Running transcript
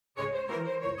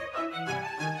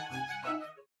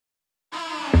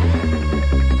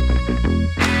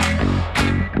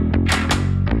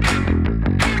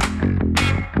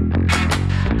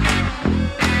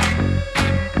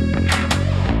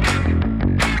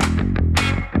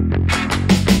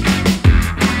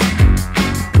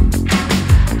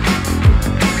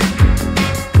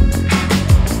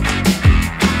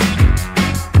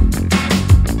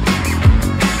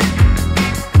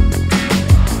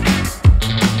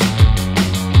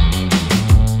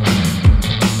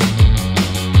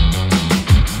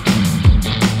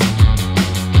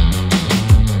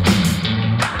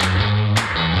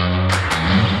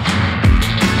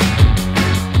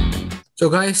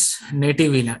guys,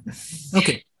 native VLAN.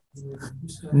 Okay.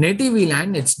 Native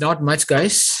VLAN, it's not much,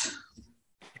 guys.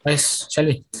 Guys, shall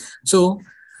we? So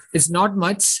it's not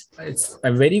much. It's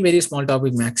a very, very small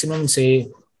topic, maximum say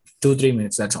 2-3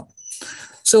 minutes. That's all.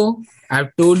 So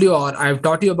I've told you or I've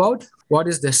taught you about what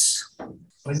is this?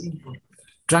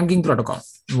 Trunking protocol.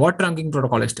 What trunking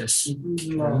protocol is this?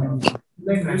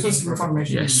 VLAN uses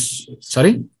information. Yes.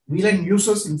 Sorry? VLAN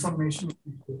uses information.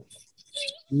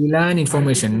 VLAN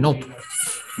information. Nope.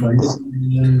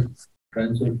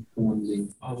 Transfer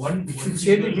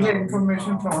VLAN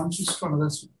information from one switch to another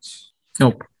switch.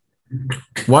 Nope.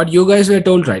 What you guys were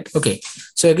told, right? Okay.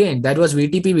 So again, that was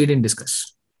VTP we didn't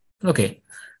discuss. Okay.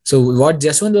 So what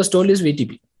Jaswant was told is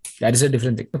VTP. That is a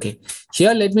different thing. Okay.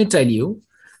 Here, let me tell you,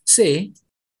 say,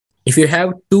 if you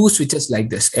have two switches like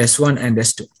this, S1 and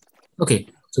S2. Okay.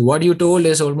 So what you told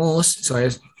is almost, so I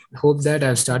hope that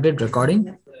I've started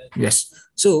recording. Yes.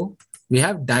 So we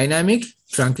have dynamic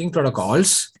trunking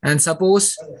protocols, and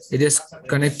suppose it is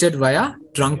connected via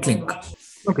trunk link.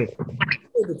 Okay.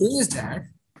 So the thing is that,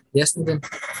 yes,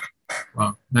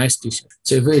 wow, nice t-shirt.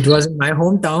 So if it was in my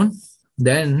hometown,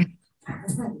 then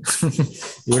you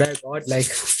would have got like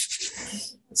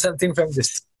something from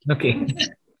this. Okay.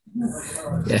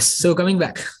 Yes. So coming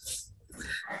back.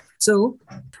 So,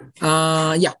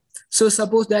 yeah. So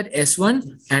suppose that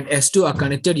S1 and S2 are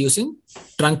connected using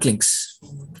trunk links.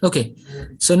 Okay.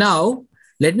 So now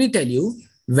let me tell you,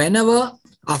 whenever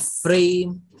a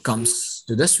frame comes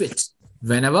to the switch,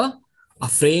 whenever a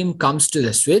frame comes to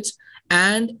the switch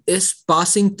and is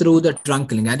passing through the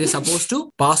trunk link and is supposed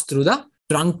to pass through the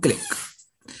trunk link,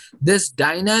 this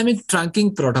dynamic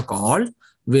trunking protocol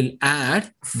will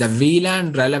add the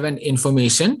VLAN relevant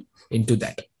information into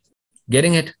that.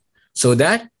 Getting it? So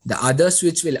that the other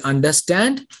switch will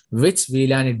understand which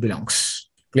VLAN it belongs.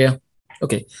 Clear?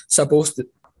 Okay. Suppose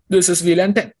this is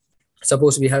VLAN 10.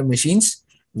 Suppose we have machines,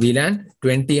 VLAN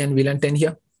 20 and VLAN 10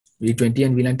 here, V20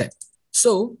 and VLAN 10.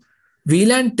 So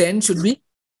VLAN 10 should be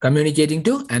communicating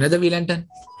to another VLAN 10.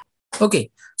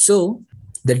 Okay. So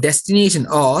the destination,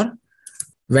 or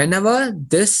whenever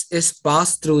this is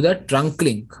passed through the trunk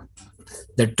link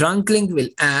will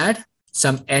add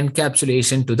some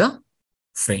encapsulation to the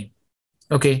frame.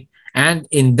 Okay. And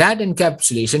in that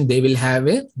encapsulation, they will have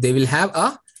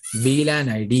a VLAN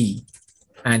ID.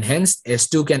 And hence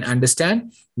S2 can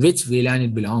understand which VLAN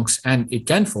it belongs and it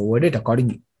can forward it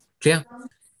accordingly. Clear?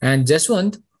 And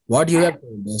Jaswant, what you have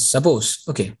told is, suppose,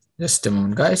 okay, just a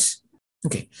moment, guys.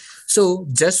 Okay. So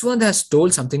Jaswant has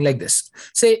told something like this.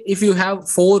 Say if you have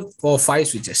 4 or 5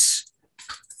 switches,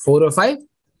 4 or 5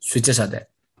 switches are there.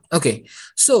 Okay.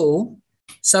 So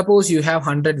suppose you have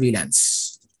 100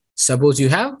 VLANs. Suppose you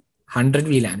have 100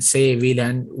 VLANs, say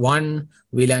VLAN 1,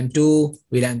 VLAN 2,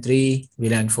 VLAN 3,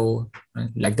 VLAN 4,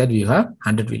 like that we have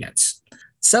 100 VLANs.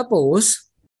 Suppose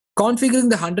configuring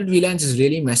the 100 VLANs is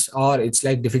really mess, or it's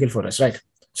like difficult for us, right?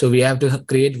 So we have to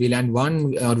create VLAN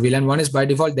 1, or VLAN 1 is by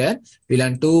default there,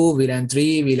 VLAN 2, VLAN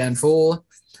 3, VLAN 4,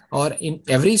 or in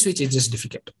every switch it is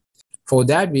difficult. For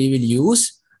that, we will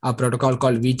use a protocol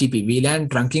called VTP, VLAN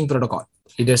Trunking Protocol.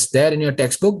 It is there in your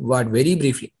textbook, but very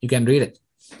briefly, you can read it.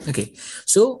 Okay.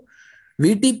 So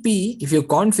VTP, if you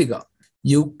configure,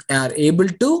 you are able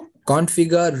to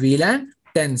configure VLAN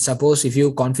 10. Suppose if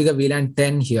you configure VLAN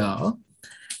 10 here,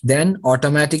 then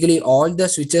automatically all the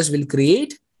switches will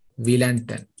create VLAN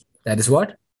 10. That is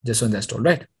what Jaswant has told,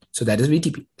 right? So that is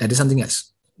VTP. That is something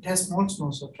else. It has modes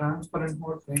now, so transparent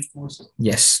mode, faint mode.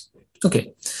 Yes.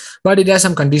 Okay. But it has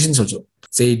some conditions also.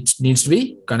 Say it needs to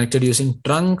be connected using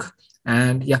trunk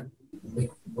and yeah.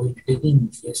 Taking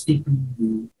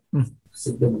STP,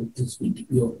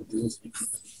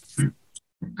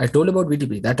 I told about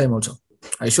VTP that time also.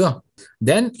 Are you sure?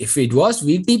 Then if it was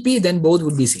VTP, then both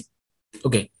would be same.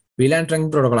 Okay. VLAN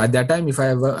trunking protocol. At that time, if I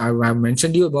have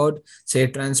mentioned you about, say,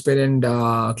 transparent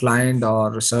client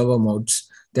or server modes,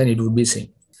 then it would be same.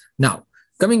 Now,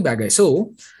 coming back, guys.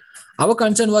 So our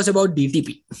concern was about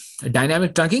DTP,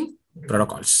 dynamic trunking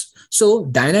protocols. So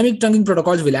dynamic trunking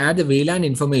protocols will add the VLAN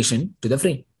information to the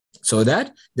frame so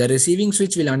that the receiving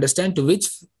switch will understand to which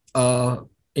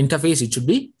interface it should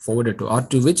be forwarded to, or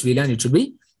to which VLAN it should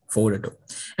be forwarded to.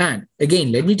 And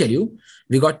again, let me tell you,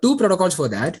 we got 2 protocols for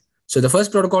that. So the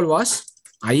first protocol was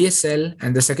ISL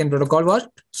and the second protocol was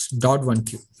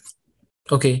 .1Q.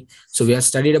 Okay. So we have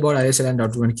studied about ISL and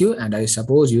 .1Q, and I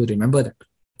suppose you remember that.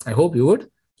 I hope you would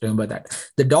remember that.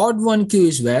 The .1Q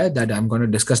is where that I'm going to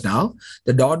discuss now.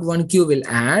 The .1Q will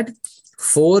add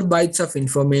 4 bytes of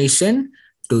information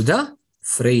to the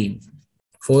frame.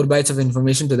 4 bytes of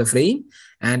information to the frame.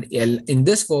 And in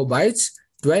this 4 bytes,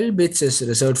 12 bits is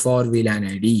reserved for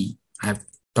VLAN ID. I have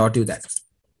taught you that.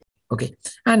 Okay.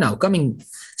 And now coming,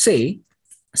 say,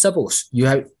 suppose you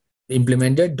have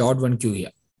implemented .1 queue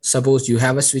here. Suppose you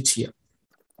have a switch here,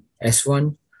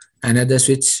 S1, another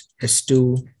switch,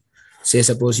 S2. Say,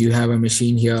 suppose you have a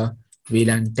machine here,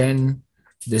 VLAN 10.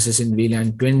 This is in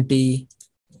VLAN 20.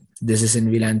 This is in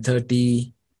VLAN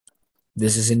 30.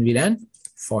 This is in VLAN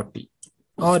 40.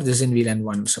 Or this is in VLAN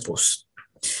 1, suppose.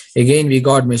 Again, we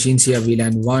got machines here,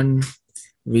 VLAN 1,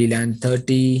 VLAN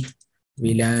 30,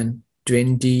 VLAN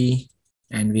 20,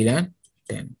 and VLAN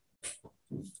 10.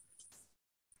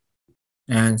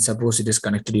 And suppose it is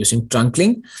connected using trunk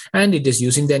link and it is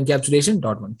using the encapsulation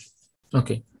 .1.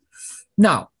 Okay.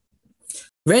 Now,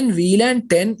 when VLAN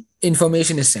 10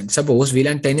 information is sent, suppose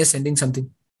VLAN 10 is sending something.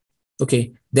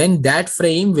 Okay. Then that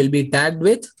frame will be tagged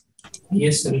with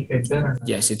ISL header.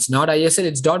 Yes, it's not ISL,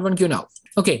 it's .1 queue now.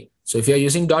 Okay. So if you are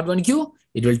using .1 queue,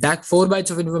 it will tag 4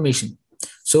 bytes of information.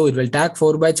 So it will tag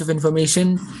 4 bytes of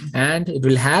information and it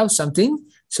will have something.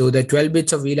 So the 12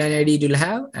 bits of VLAN ID it will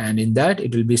have, and in that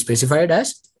it will be specified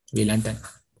as VLAN 10.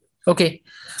 Okay.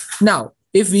 Now,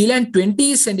 if VLAN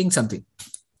 20 is sending something,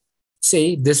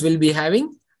 say this will be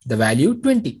having the value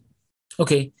 20.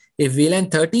 Okay. If VLAN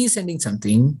 30 is sending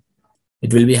something,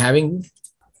 it will be having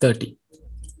 30.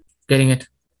 Getting it?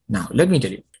 Now, let me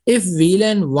tell you. If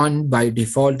VLAN 1 by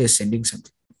default is sending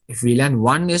something, if VLAN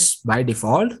 1 is by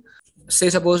default, say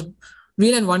suppose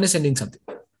VLAN 1 is sending something.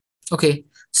 Okay.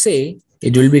 Say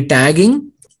it will be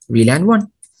tagging VLAN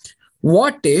 1.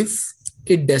 What if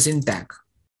it doesn't tag?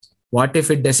 What if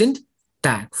it doesn't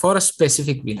tag for a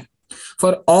specific VLAN?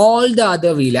 For all the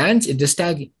other VLANs, it is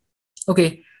tagging.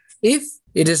 Okay. If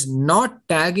it is not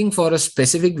tagging for a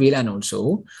specific VLAN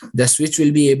also, the switch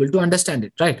will be able to understand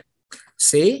it, right?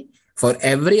 Say for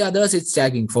every others, it's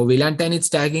tagging. For VLAN 10, it's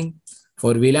tagging.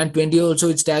 For VLAN 20 also,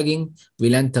 it's tagging.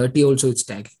 VLAN 30 also, it's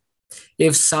tagging.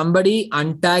 If somebody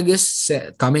untag is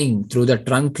coming through the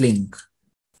trunk link,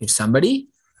 if somebody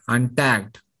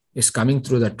untagged is coming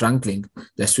through the trunk link,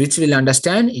 the switch will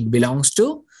understand it belongs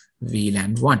to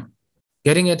VLAN 1.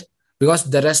 Getting it? Because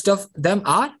the rest of them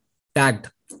are tagged.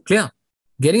 Clear?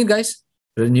 Getting it, guys?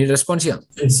 Need a response here?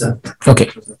 Yes, sir.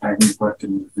 Okay.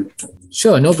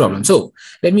 Sure, no problem. So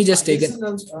let me just take it.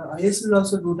 ISL will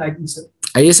also do tagging, sir.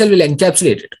 ISL will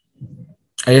encapsulate it.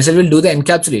 ISL will do the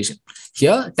encapsulation.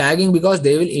 Here, tagging because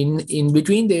they will in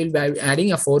between, they will be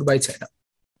adding a 4 byte header.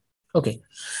 Okay.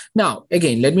 Now,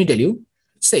 again, let me tell you,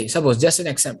 say, suppose just an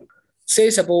example. Say,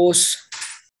 suppose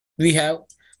we have,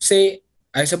 say,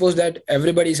 I suppose that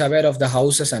everybody is aware of the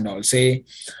houses and all. Say,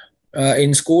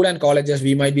 in school and colleges,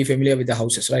 we might be familiar with the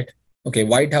houses, right? Okay,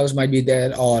 white house might be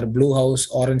there, or blue house,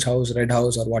 orange house, red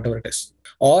house, or whatever it is.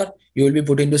 Or you will be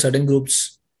put into certain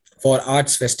groups for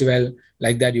arts festival,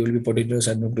 like that you will be put into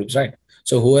certain groups, right?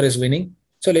 So whoever is winning.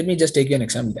 So let me just take you an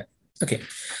example there. Okay,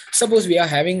 suppose we are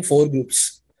having 4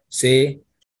 groups. Say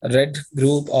red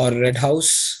group or red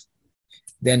house,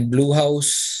 then blue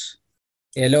house,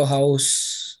 yellow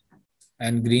house,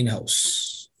 and green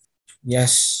house.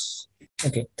 Yes.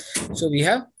 Okay. So we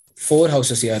have 4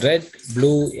 houses here: red,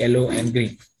 blue, yellow, and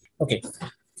green. Okay.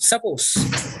 Suppose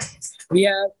we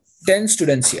have 10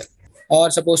 students here,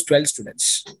 or suppose 12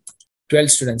 students.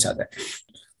 12 students are there.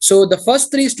 So the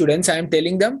first 3 students, I am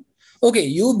telling them, okay,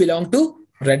 you belong to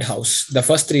red house. The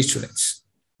first 3 students.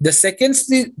 The second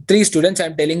 3 students, I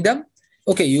am telling them,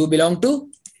 okay, you belong to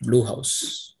blue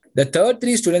house. The third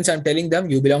 3 students, I am telling them,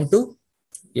 you belong to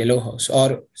yellow house,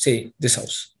 or say this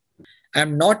house.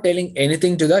 I'm not telling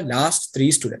anything to the last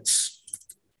 3 students.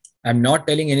 I'm not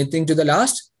telling anything to the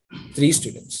last 3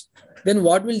 students. Then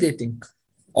what will they think?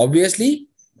 Obviously,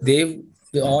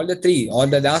 all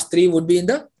the last 3 would be in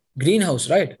the greenhouse,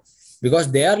 right?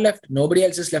 Because they are left, nobody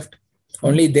else is left.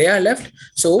 Only they are left.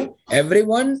 So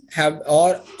everyone have,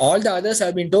 or all the others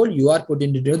have been told, you are put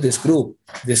into this group,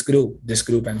 this group, this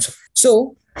group, and so.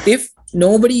 So if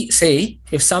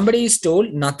if somebody is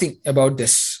told nothing about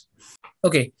this,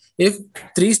 okay, if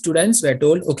 3 students were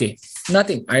told, okay,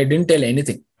 nothing, I didn't tell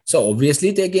anything. So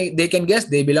obviously they can guess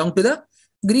they belong to the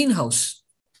greenhouse.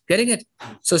 Getting it?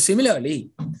 So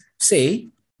similarly, say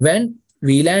when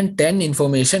VLAN 10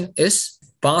 information is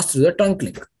passed through the trunk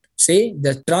link, say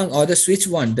the trunk or the switch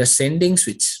 1, the sending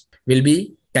switch will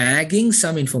be tagging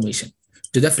some information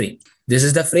to the frame. This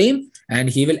is the frame and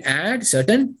he will add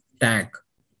certain tag.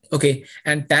 Okay.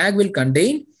 And tag will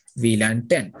contain VLAN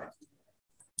 10.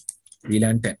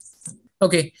 VLAN 10.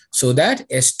 Okay. So that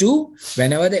S2,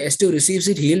 whenever the S2 receives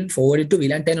it, he'll forward it to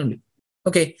VLAN 10 only.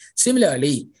 Okay.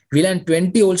 Similarly, VLAN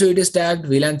 20 also it is tagged.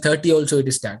 VLAN 30 also it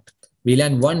is tagged.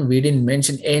 VLAN 1, we didn't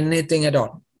mention anything at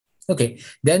all. Okay.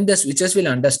 Then the switches will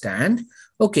understand.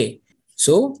 Okay.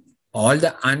 So all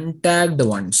the untagged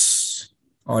ones,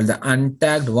 or the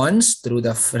untagged ones through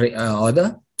the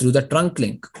through the trunk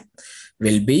link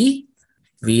will be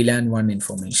VLAN 1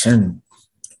 information.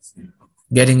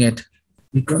 Getting it?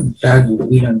 You can tag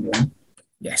VLAN 1.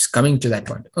 Yes, coming to that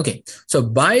point. Okay, so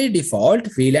by default,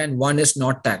 VLAN 1 is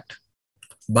not tagged.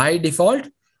 By default,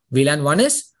 VLAN 1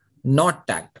 is not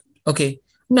tagged. Okay,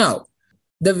 now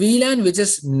the VLAN which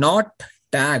is not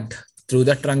tagged through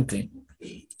the trunk link.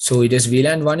 So it is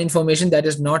VLAN 1 information that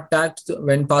is not tagged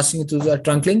when passing through the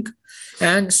trunk link,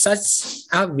 and such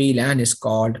a VLAN is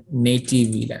called native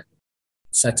VLAN.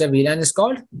 Such a VLAN is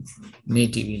called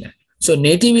native VLAN. So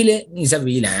native VLAN is a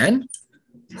VLAN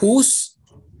whose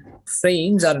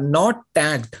frames are not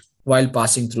tagged while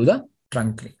passing through the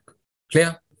trunk link. Clear?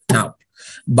 Now,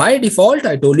 by default,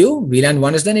 I told you VLAN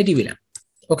 1 is the native VLAN.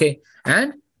 Okay,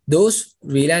 and those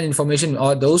VLAN information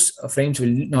or those frames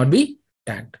will not be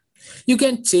tagged. You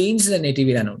can change the native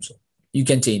VLAN also. You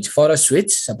can change for a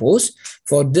switch, suppose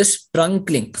for this trunk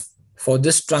link,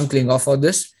 or for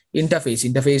this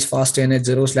interface fastnet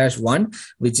 0/1,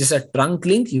 which is a trunk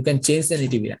link, you can change the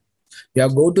native VLAN.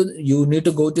 You need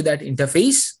to go to that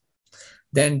interface,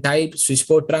 then type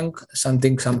switchport trunk, some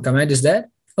command is there.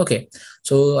 Okay,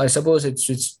 so I suppose it's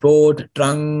switchport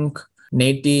trunk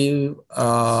native,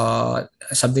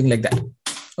 something like that.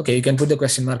 Okay, you can put the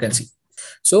question mark and see.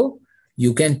 So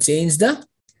you can change the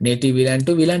native VLAN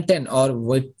to VLAN 10, or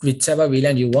whichever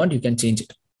VLAN you want, you can change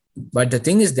it. But the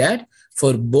thing is that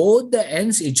for both the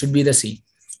ends, it should be the same.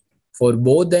 For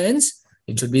both the ends,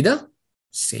 it should be the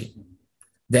same.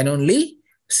 Then only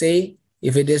say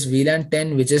if it is VLAN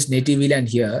 10, which is native VLAN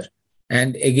here,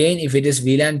 and again, if it is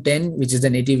VLAN 10, which is the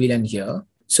native VLAN here.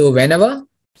 So whenever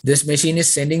this machine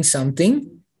is sending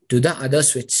something to the other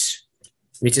switch,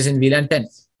 which is in VLAN 10,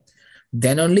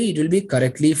 then only it will be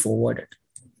correctly forwarded.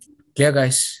 Clear,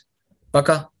 guys?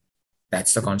 Paka?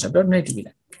 That's the concept of native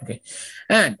VLAN. Okay.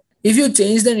 And if you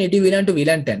change the native VLAN to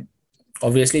VLAN 10,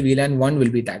 obviously VLAN 1 will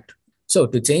be tagged. So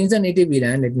to change the native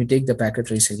VLAN, let me take the packet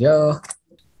tracer here.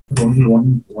 Only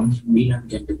one VLAN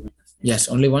can remain. Yes,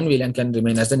 only one VLAN can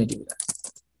remain as the native VLAN.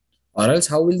 Or else,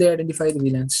 how will they identify the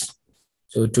VLANs?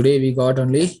 So today we got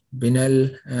only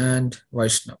Binal and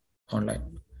Vaishnav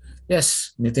online.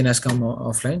 Yes, Nitin has come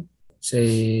offline.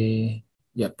 Say,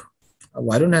 yep.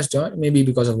 Varun has joined, maybe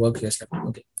because of work he has left.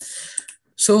 Okay.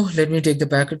 So let me take the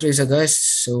packet tracer, guys.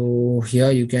 So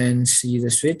here you can see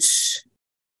the switch.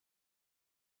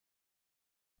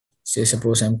 Say,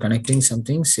 suppose I'm connecting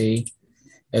something, say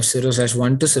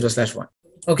F0/1 to 0/1.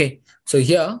 Okay. So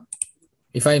here,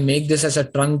 if I make this as a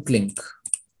trunk link,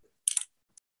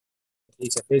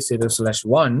 it's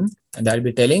F0/1, and I'll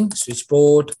be telling switch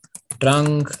port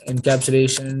trunk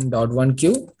encapsulation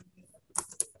 .1q.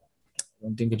 I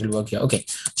don't think it will work here. Okay.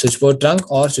 Switch port trunk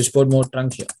or switch port mode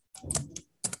trunk here.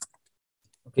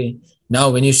 Okay. Now,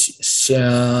 when you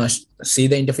see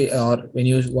the interface, or when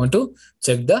you want to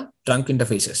check the trunk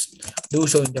interfaces, do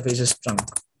show interfaces trunk.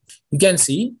 You can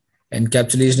see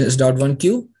encapsulation is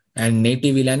 .1q and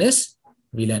native VLAN is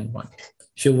VLAN 1.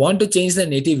 If you want to change the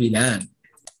native VLAN,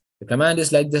 the command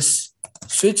is like this: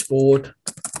 switch port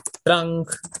trunk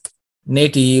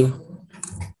native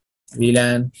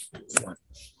VLAN 1.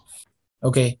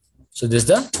 Okay. So this is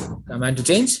the command to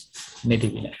change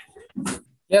native VLAN.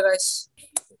 Yeah, guys.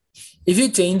 If you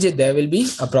change it, there will be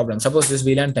a problem. Suppose this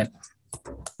VLAN 10.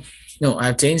 No,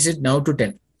 I've changed it now to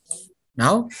 10.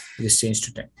 Now it is changed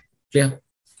to 10. Clear?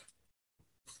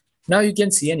 Now you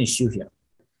can see an issue here.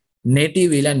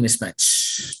 Native VLAN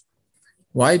mismatch.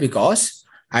 Why? Because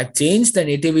I changed the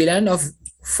native VLAN of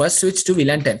first switch to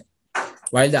VLAN 10,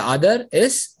 while the other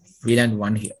is VLAN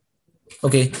 1 here.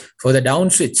 Okay. For the down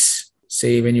switch,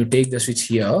 say when you take the switch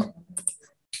here,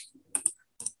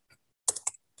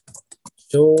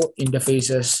 show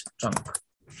interfaces trunk.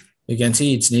 You can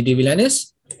see its native VLAN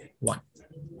is 1.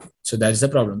 So that's the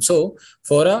problem. So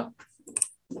for a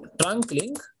trunk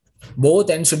link, both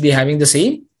ends should be having the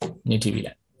same native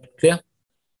VLAN. Clear?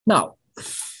 Now,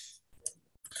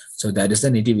 so that is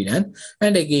the native VLAN.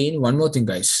 And again, one more thing,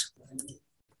 guys.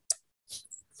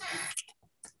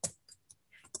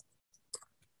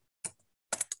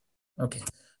 Okay.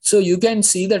 So you can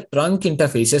see the trunk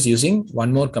interfaces using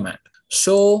one more command.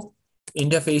 Show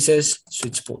interfaces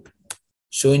switch port.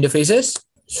 Show interfaces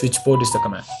switch port is the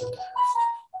command.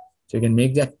 So you can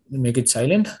make it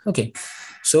silent. Okay.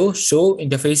 So show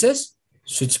interfaces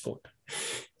switch port.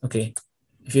 Okay.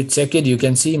 If you check it, you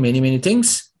can see many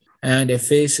things. And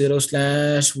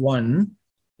FA0/1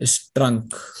 is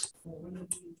trunk.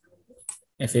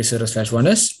 FA0/1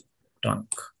 is trunk.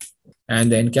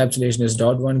 And the encapsulation is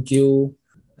 .1q.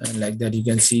 And like that, you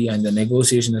can see, and the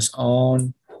negotiation is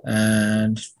on.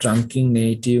 and trunking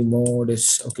native mode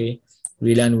is okay.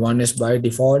 VLAN 1 is by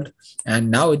default, and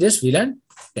now it is VLAN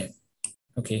 10.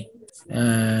 Okay,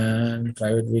 and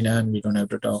private VLAN, we don't have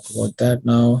to talk about that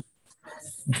now.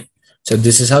 Okay. So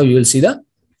this is how you will see the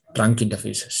trunk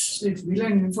interfaces. So if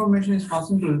VLAN information is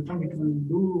passing to the trunk, it will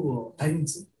do tagging,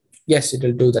 sir. Yes, it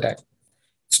will do the tag.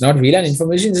 It's not VLAN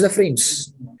information, it's the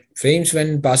frames. Frames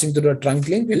when passing through the trunk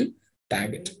link will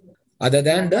tag it. Other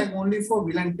than the Tag only for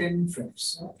VLAN 10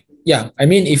 frames. yeah, I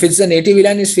mean if it's the native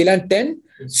VLAN is VLAN 10,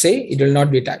 say it will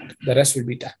not be tagged. The rest will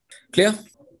be tagged. Clear?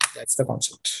 That's the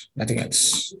concept. Nothing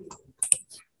else.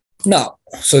 Now,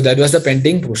 so that was the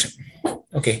pending portion.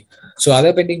 Okay. So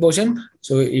other pending portion.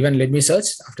 So even let me search.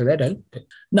 After that,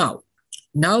 I'll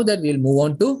now that we'll move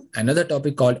on to another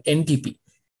topic called NTP.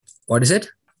 What is it?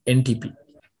 NTP.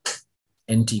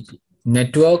 NTP.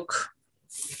 Network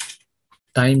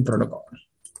Time Protocol.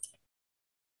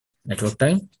 Network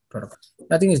Time Protocol.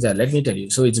 Nothing is there. Let me tell you.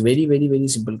 So it's very, very, very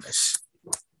simple, guys.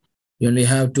 You only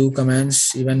have two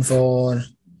commands even for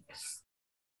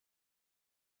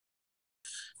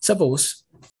suppose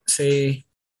say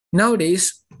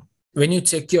nowadays when you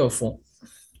check your phone,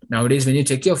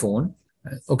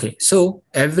 okay, so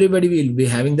everybody will be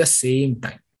having the same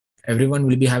time. Everyone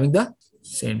will be having the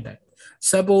same time.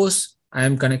 Suppose I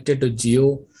am connected to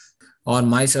Geo or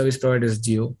my service provider is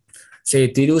Geo.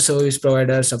 Say Thiru service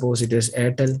provider, suppose it is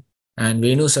Airtel, and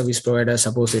Venu service provider,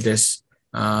 suppose it is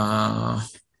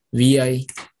VI.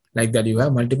 Like that, you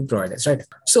have multiple providers, right?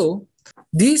 So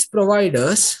these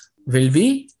providers will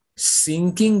be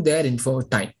syncing their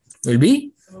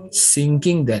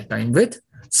time with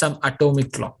some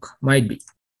atomic clock. Might be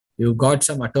you got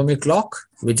some atomic clock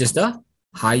which is the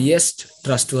highest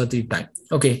trustworthy time.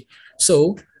 Okay,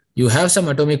 so you have some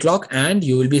atomic clock and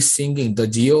you will be syncing, the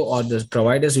Geo or the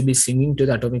providers will be syncing to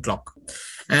the atomic clock,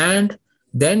 and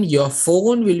then your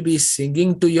phone will be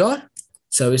syncing to your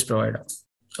service provider.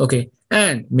 Okay,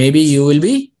 and maybe you will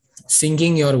be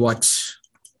syncing your watch.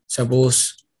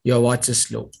 Suppose your watch is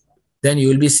slow, then you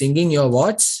will be syncing your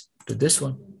watch to this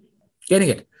one. Getting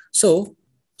it? So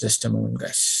just a moment,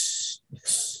 guys.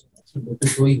 Yes. So that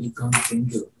is why we can't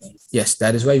change it. Yes,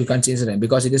 that is why we can't change the time,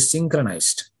 because it is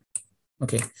synchronized.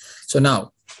 Okay. So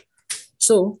now,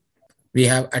 so we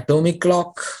have atomic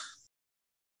clock,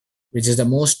 which is the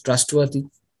most trustworthy.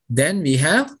 Then we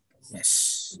have,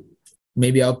 yes,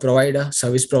 maybe our provider,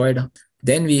 service provider.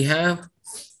 Then we have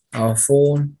our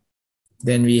phone.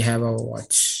 Then we have our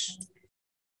watch.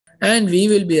 And we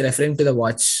will be referring to the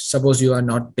watch. Suppose you are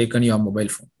not taken your mobile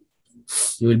phone.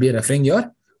 You will be referring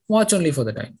your watch only for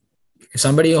the time. If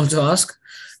somebody also asks,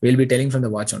 we'll be telling from the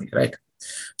watch only, right?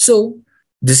 So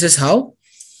this is how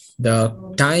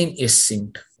the time is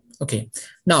synced. Okay.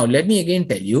 Now let me again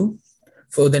tell you,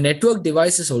 for the network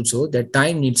devices also, the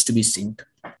time needs to be synced.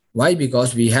 Why?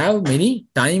 Because we have many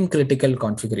time critical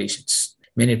configurations.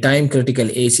 Many time critical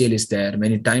ACL is there.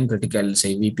 Many time critical,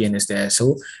 say, VPN is there.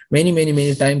 So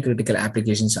many time critical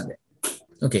applications are there.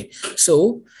 Okay.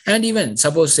 So, and even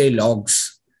suppose say log,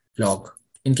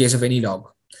 in case of any log.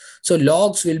 So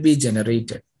logs will be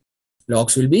generated.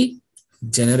 Logs will be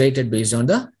generated based on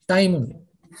the time only.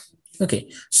 Okay.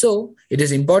 So it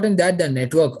is important that the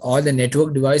network, all the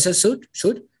network devices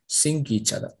should sync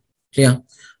each other. Clear?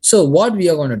 So what we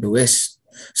are going to do is,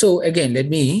 so again,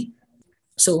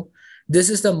 so this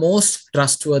is the most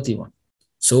trustworthy one.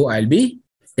 So I'll be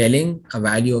telling a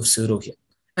value of 0 here.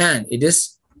 And it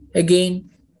is again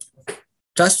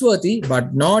trustworthy,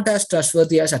 but not as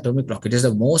trustworthy as atomic clock. It is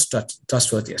the most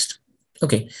trustworthiest.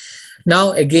 Okay.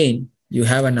 Now again, you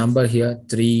have a number here,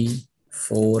 3,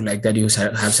 4, like that. You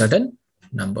have certain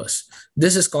numbers.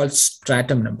 This is called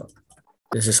stratum number.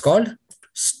 This is called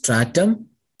stratum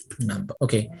number.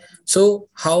 Okay. So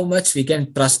how much we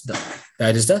can trust them?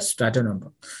 That is the stratum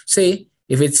number. Say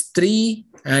if it's 3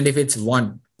 and if it's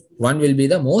 1, 1 will be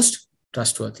the most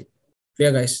trustworthy.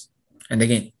 Clear, guys? And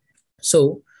again,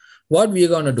 so what we're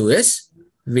going to do is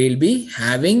we'll be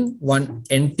having one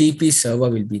NTP server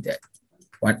will be there.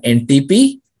 One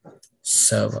NTP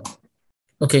server.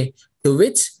 Okay. To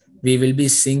which we will be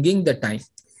syncing the time.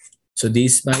 So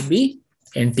these might be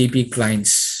NTP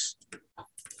clients.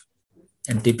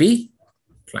 NTP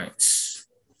clients.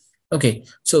 Okay.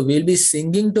 So we'll be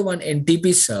syncing to one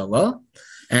NTP server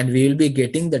and we will be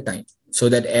getting the time so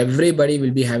that everybody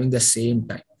will be having the same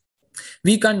time.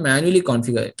 We can't manually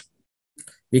configure it.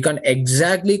 We can't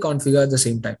exactly configure the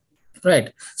same time,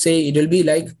 right? Say it will be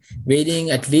like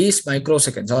varying at least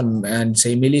microseconds and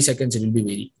say milliseconds, it will be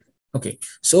varying. Okay.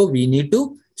 So we need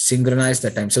to synchronize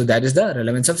the time. So that is the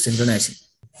relevance of synchronizing.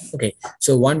 Okay.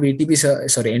 So one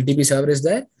NTP server is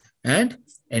there and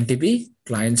NTP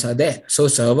clients are there. So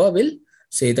server will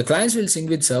say the clients will sync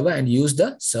with server and use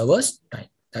the server's time.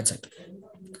 That's it.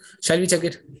 Shall we check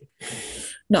it?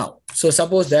 Now, so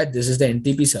suppose that this is the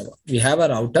NTP server. We have a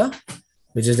router,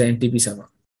 which is the NTP server.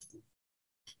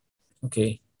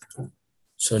 Okay.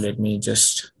 So let me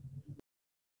just,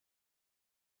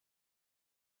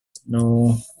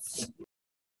 no,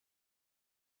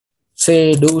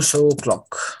 say do show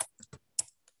clock.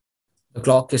 The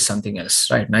clock is something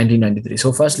else, right? 1993.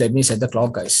 So first let me set the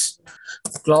clock, guys.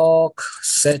 Clock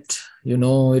set, you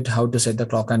know it, how to set the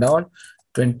clock and all.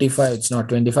 25, it's not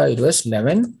 25, it was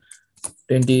 11.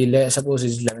 20, suppose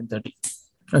it's 11:30.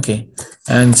 Okay.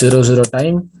 And 00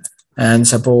 time. And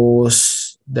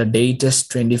suppose the date is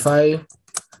 25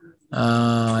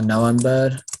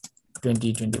 November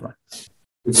 2021.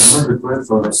 It is not required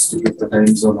for us to get the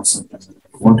time zone or something.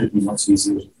 Won't it be much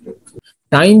easier?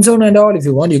 Time zone and all, if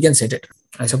you want, you can set it.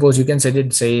 I suppose you can set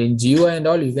it, say in GUI and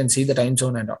all, you can see the time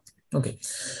zone and all. Okay.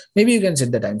 Maybe you can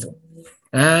set the time zone.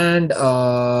 And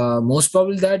most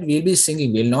probably that we'll be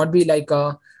syncing. We'll not be like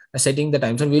setting the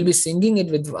time zone. We'll be syncing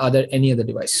it with any other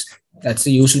device. That's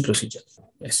the usual procedure.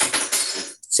 Yes.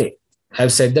 Say,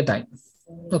 I've set the time.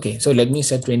 Okay. So let me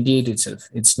set 28 itself.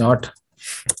 It's not.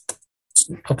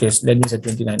 Okay. So let me set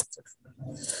 29 itself.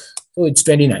 So it's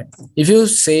 29. If you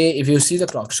see the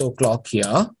clock, so clock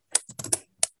here,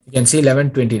 you can see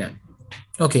 11:29.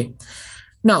 Okay.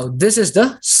 Now this is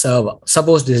the server.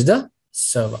 Suppose this is the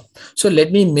server. So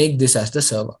let me make this as the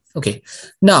server. Okay.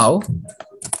 Now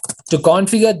to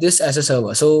configure this as a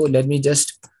server. So let me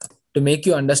just, to make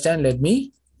you understand, let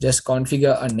me just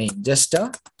configure a name, just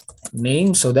a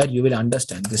name so that you will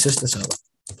understand. This is the server,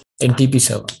 NTP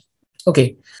server.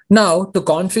 Okay. Now to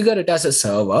configure it as a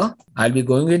server, I'll be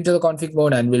going into the config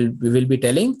mode and we will be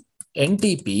telling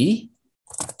NTP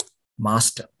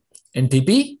master.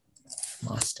 NTP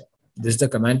master. This is the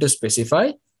command to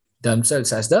specify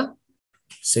themselves as the,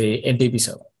 say, NTP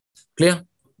server. Clear?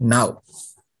 Now,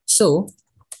 so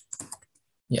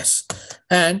yes,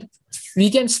 and we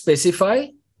can specify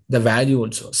the value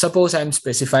also. Suppose I'm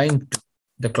specifying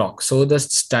the clock, so the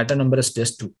starter number is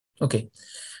just 2. Okay.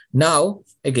 Now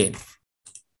again,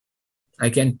 I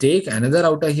can take another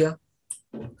router here.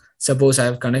 Suppose I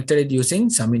have connected it using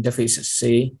some interfaces.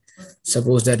 Say,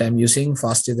 suppose that I'm using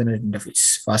fast Ethernet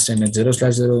interface, fast Ethernet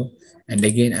 0/0, and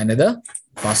again another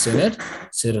fast Ethernet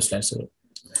 0/0.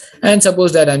 And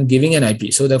suppose that I'm giving an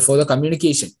IP. So for the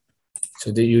communication,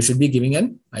 so you should be giving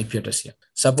an IP address here.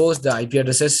 Suppose the IP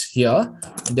address is here,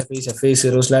 interface FA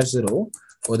 0/0.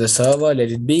 For the server,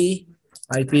 let it be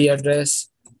IP address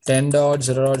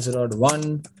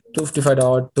 10.0.0.1,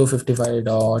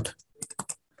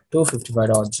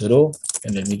 255.255.255.0,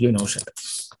 and let me give no shut.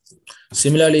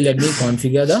 Similarly, let me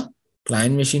configure the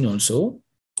client machine also.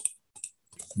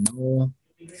 No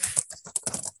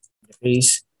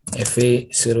interface FA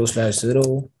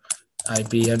 0/0,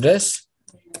 IP address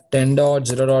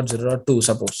 10.0.0.2,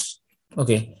 suppose.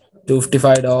 Okay,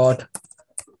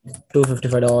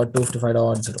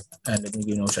 255.255.255.0, and let me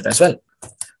give no shut as well.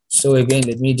 So again,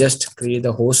 let me just create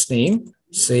the host name,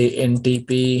 say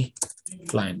NTP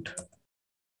client.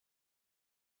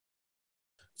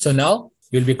 So now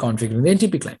you'll be configuring the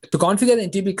NTP client. To configure the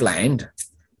NTP client,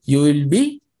 you will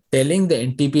be telling the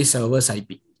NTP server's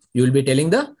IP. You will be telling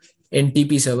the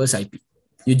NTP server's IP.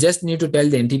 You just need to tell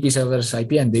the NTP server's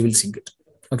IP and they will sync it.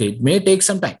 Okay, it may take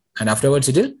some time and afterwards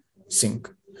it will sync.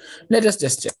 Let us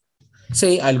just check.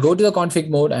 Say I'll go to the config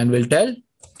mode and we'll tell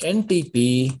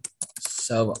NTP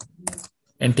server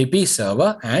and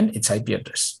its IP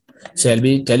address. So I'll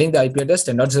be telling the IP address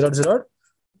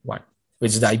 10.0.0.1,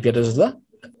 which is the IP address of the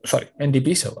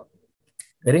NTP server.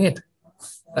 Getting it?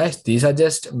 Guys, these are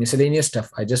just miscellaneous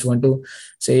stuff. I just want to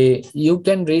say you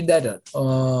can read that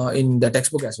in the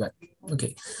textbook as well.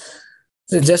 Okay.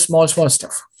 So just small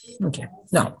stuff. Okay.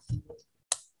 Now,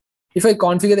 if I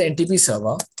configure the NTP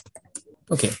server,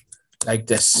 okay, like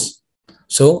this.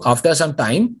 So after some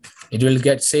time, it will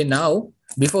get, say now,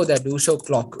 before that do show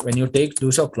clock, when you take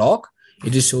do show clock,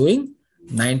 it is showing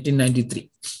 1993.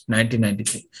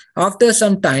 After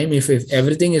some time, if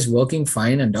everything is working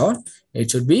fine and all, it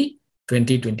should be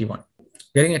 2021.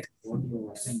 Getting it?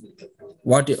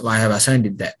 What I have assigned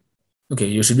it there. Okay,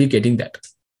 you should be getting that.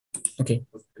 Okay.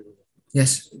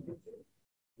 Yes.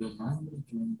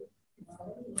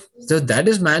 So that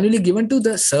is manually given to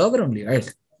the server only,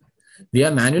 right? I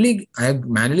have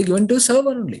manually given to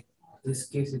server only. In this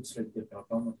case, it's like the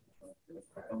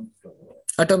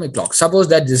Atomic clock. Suppose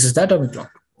that this is the atomic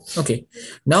clock. Okay.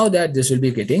 Now that this will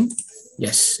be getting,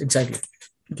 yes, exactly.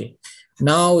 Okay.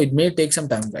 Now it may take some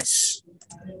time, guys.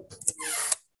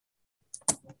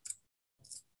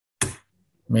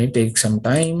 May take some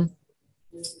time.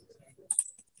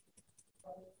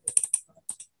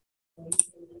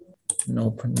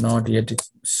 Nope, not yet.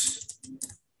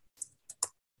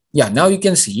 Yeah, now you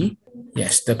can see,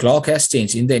 yes, the clock has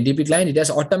changed. In the NTP client, it has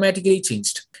automatically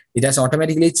changed. It has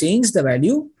automatically changed the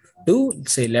value to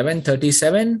say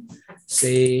 11:37,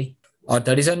 say, or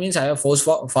 37 means I have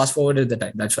fast forwarded the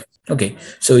time. That's right. Okay.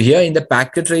 So here in the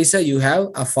packet tracer, you have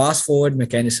a fast forward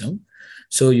mechanism.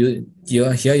 So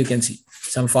here you can see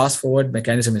some fast forward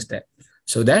mechanism is there,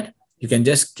 so that you can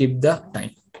just skip the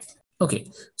time. Okay.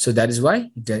 So that is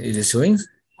why it is showing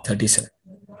 37.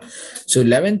 So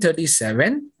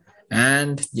 11:37,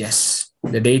 and yes,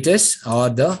 the date is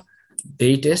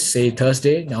say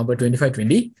Thursday, November 25,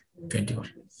 2021.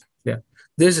 Yeah,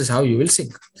 this is how you will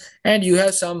sync. And you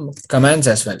have some commands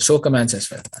as well. Show commands as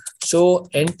well. So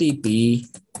NTP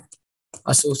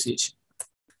association.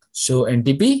 So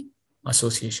NTP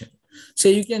association. So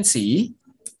you can see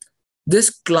this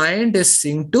client is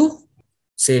synced to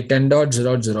say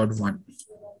 10.0.0.1,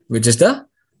 which is the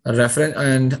reference.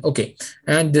 And okay,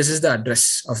 and this is the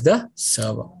address of the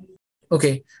server.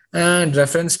 Okay, and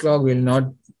reference clock, will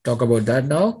not talk about that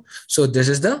now. So this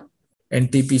is the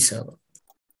NTP server.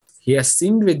 He has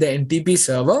synced with the NTP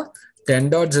server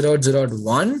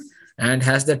 10.0.0.1 and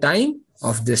has the time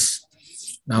of this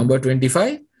November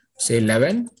 25, say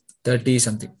 11:30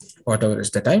 something, whatever is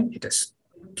the time it is.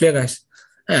 Clear, guys?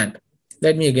 And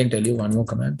let me again tell you one more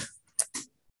command.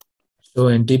 So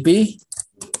NTP,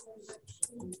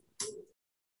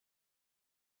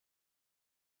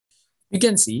 you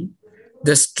can see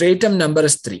the stratum number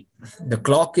is 3. The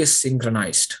clock is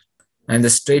synchronized and the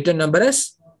stratum number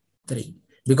is 3,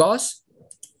 because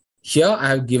here I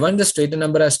have given the stratum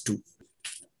number as 2.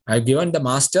 I have given the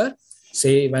master,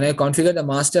 say when I configure the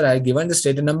master, I have given the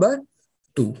stratum number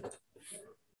 2.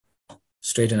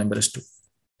 Stratum number is 2.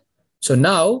 So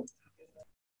now,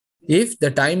 if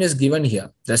the time is given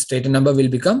here, the stratum number will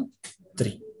become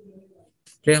 3.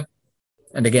 Clear?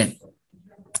 And again,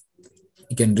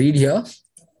 you can read here.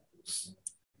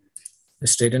 The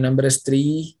stratum number is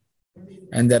 3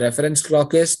 and the reference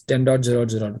clock is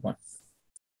 10.0.0.1.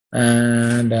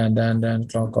 And then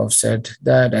clock offset,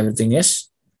 that everything is,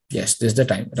 yes, this is the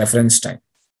time, reference time.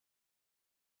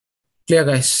 Clear,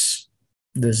 guys?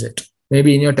 This is it.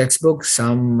 Maybe in your textbook,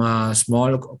 some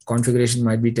small configuration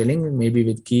might be telling, maybe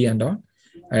with key and all.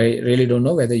 I really don't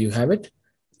know whether you have it.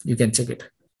 You can check it.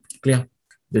 Clear?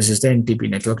 This is the NTP,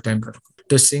 network time protocol,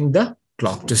 to sync the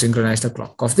clock, to synchronize the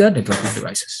clock of the networking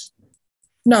devices.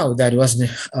 Now that was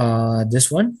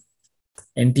this one,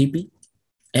 NTP,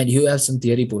 and you have some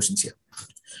theory portions here.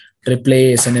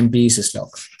 AAA, SNMP,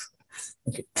 Syslog.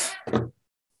 Okay.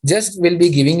 Just will be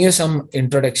giving you some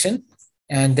introduction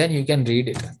and then you can read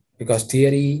it, because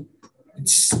theory,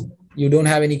 you don't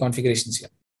have any configurations here.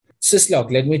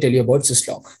 Syslog, let me tell you about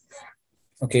Syslog.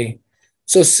 Okay.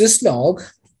 So Syslog,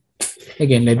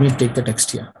 again, let me take the text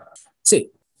here.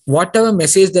 See, whatever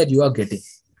message that you are getting.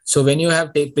 So when you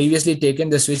have previously taken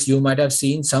the switch, you might have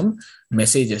seen some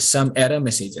messages, some error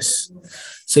messages.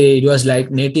 Say it was like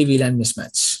native VLAN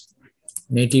mismatch,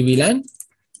 native VLAN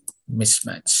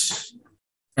mismatch.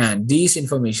 And these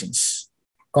informations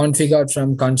configured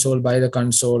from console, by the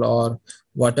console, or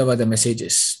whatever the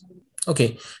messages.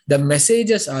 Okay, the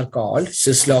messages are called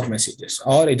syslog messages,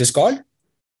 or it is called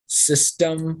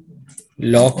system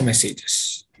log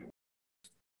messages.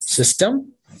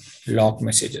 System log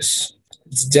messages.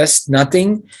 It's just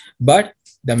nothing but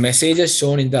the messages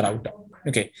shown in the router.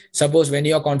 Okay, suppose when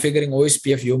you are configuring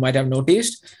OSPF, you might have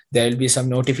noticed there will be some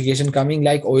notification coming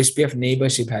like OSPF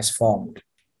neighborship has formed.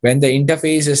 When the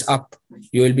interface is up,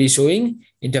 you will be showing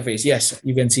interface. Yes,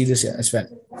 you can see this as well.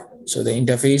 So the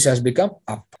interface has become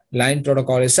up. Line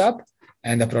protocol is up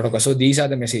and the protocol. So these are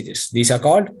the messages. These are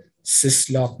called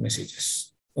syslog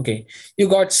messages. Okay, you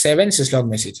got 7 syslog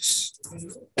messages.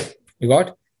 You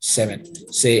got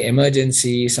 7. Say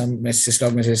emergency, some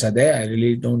syslog messages are there. I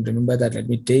really don't remember that. Let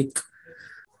me take.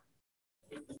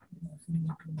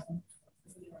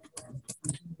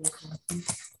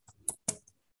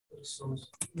 So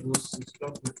those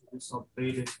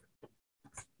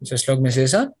Syslog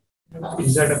messages are?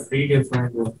 Is that a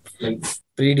predefined one? Like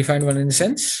predefined one in the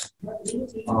sense?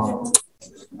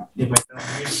 They might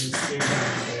have made mistake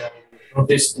and they have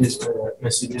noticed these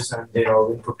messages and they are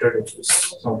inputted into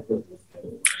something.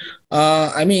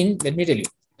 I mean, let me tell you.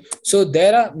 So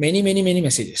there are many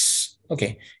messages.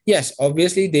 Okay. Yes,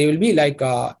 obviously they will be like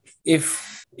if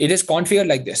it is configured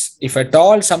like this. If at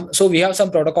all so we have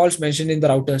some protocols mentioned in the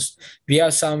routers. We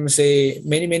have some, say,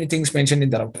 many things mentioned in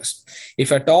the routers.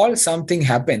 If at all something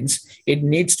happens, it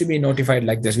needs to be notified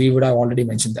like this. We would have already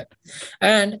mentioned that.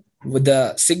 And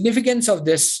the significance of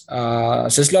this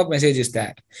syslog message is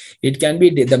that it can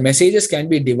be, the messages can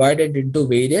be divided into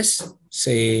various,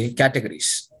 say,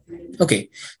 categories. Okay,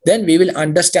 then we will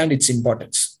understand its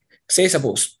importance. Say,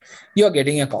 suppose you are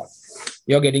getting a call.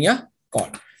 You're getting a call.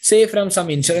 Say from some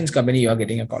insurance company, you are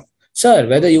getting a call. Sir,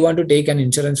 whether you want to take an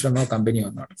insurance from our company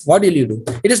or not, what will you do?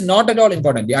 It is not at all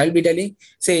important. I'll be telling,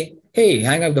 say, hey,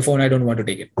 hang up the phone. I don't want to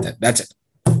take it. That's it.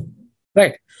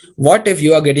 Right. What if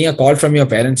you are getting a call from your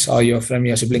parents or from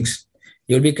your siblings?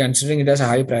 You'll be considering it as a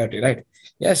high priority, right?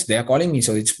 Yes, they are calling me,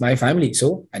 so it's my family,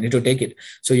 so I need to take it.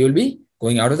 So you'll be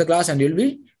going out of the class and you'll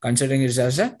be considering it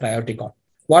as a priority call.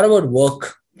 What about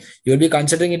work? You'll be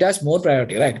considering it as more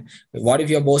priority, right? What if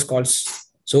your boss calls?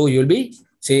 So you'll be,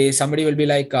 say, somebody will be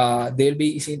like, they'll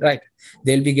be, right?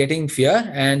 They'll be getting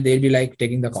fear and they'll be like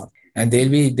taking the call, and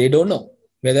they don't know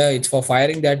whether it's for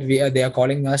firing that they are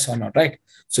calling us or not, right?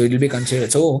 So it will be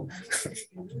considered. So,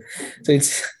 so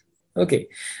it's okay.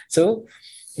 So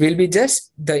we'll be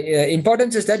just, the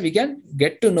importance is that we can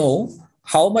get to know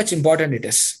how much important it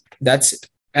is. That's it.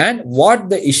 And what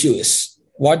the issue is,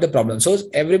 what the problem. So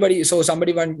everybody, so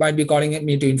somebody might be calling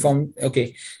me to inform,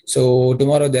 okay, so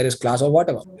tomorrow there is class or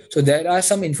whatever. So there are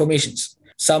some informations,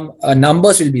 some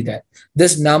numbers will be there.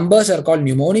 These numbers are called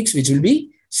mnemonics, which will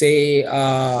be, say,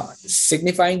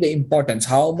 signifying the importance,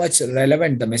 how much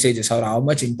relevant the message is or how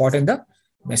much important the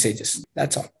message is.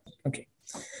 That's all. Okay.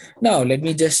 Now let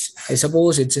me just, I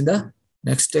suppose it's in the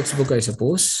next textbook, I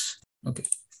suppose. Okay.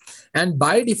 And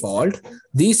by default,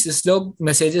 these syslog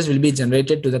messages will be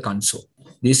generated to the console.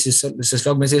 These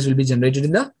syslog messages will be generated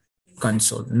in the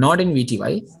console, not in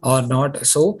VTY or not.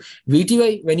 So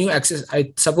VTY, when you access,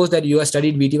 I suppose that you have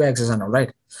studied VTY access and all,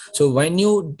 right? So when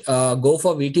you go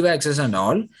for VTY access and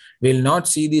all, will not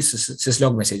see these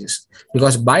syslog messages,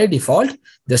 because by default,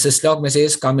 the syslog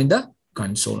messages come in the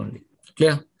console only.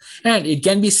 Clear? And it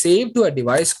can be saved to a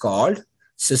device called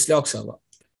syslog server.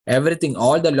 Everything,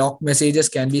 all the log messages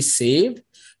can be saved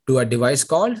to a device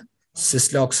called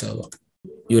syslog server.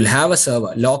 You will have a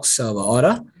server, log server, or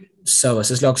a server,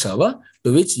 syslog server,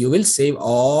 to which you will save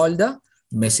all the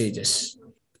messages.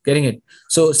 Getting it?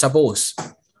 So suppose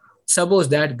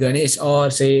that Ganesh,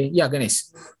 or say, yeah, Ganesh,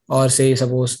 or say,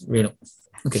 suppose Venu.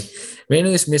 Okay,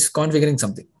 Venu is misconfiguring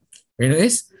something. Venu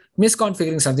is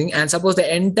misconfiguring something, and suppose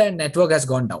the entire network has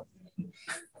gone down.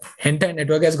 Entire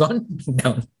network has gone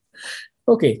down.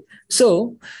 Okay,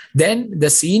 so then the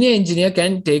senior engineer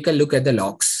can take a look at the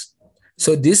logs.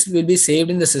 So this will be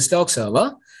saved in the syslog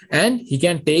server, and he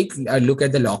can take a look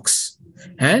at the logs.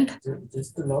 And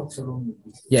just the logs alone.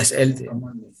 Yes,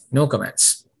 no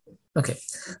commands. Okay,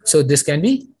 so this can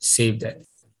be saved there.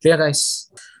 Clear,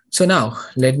 guys? So now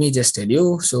let me just tell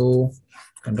you. So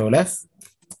Control F.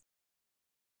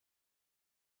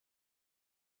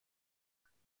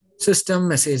 System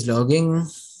message logging.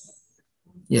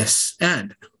 Yes,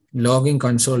 and logging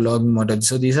console, logging model.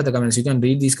 So these are the commands. You can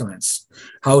read these commands.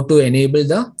 How to enable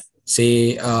the,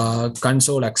 say,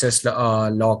 console access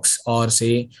logs, or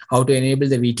say how to enable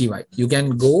the VTY. You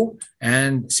can go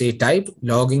and say type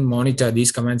logging monitor,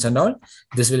 these commands and all.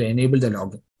 This will enable the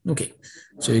logging. Okay,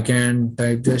 so you can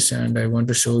type this, and I want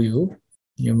to show you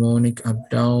mnemonic up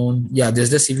down. Yeah, this is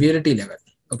the severity level.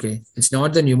 Okay, it's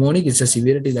not the mnemonic, it's a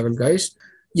severity level, guys.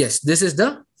 Yes, this is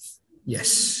the,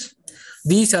 yes.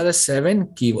 These are the 7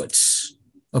 keywords.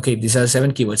 Okay, these are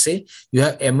 7 keywords. Say you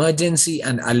have emergency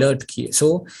and alert key.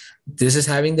 So this is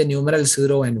having the numeral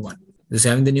 0 and 1. This is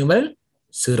having the numeral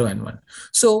 0 and 1.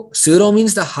 So 0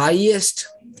 means the highest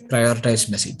prioritized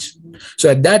message.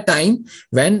 So at that time,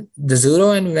 when the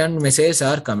 0 and 1 messages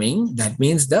are coming, that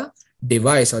means the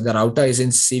device or the router is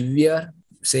in severe,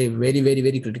 say, very, very,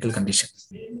 very critical condition.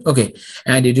 Okay,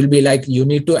 and it will be like you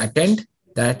need to attend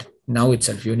that now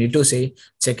itself. You need to say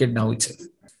check it now itself.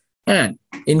 And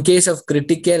in case of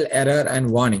critical error and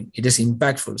warning, it is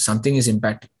impactful. Something is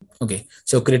impacting. Okay,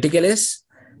 so critical is,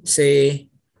 say,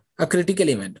 a critical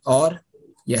event, or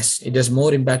yes, it is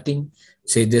more impacting.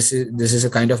 Say this is a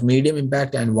kind of medium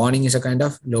impact, and warning is a kind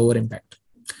of lower impact.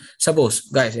 Suppose,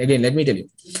 guys, again, let me tell you.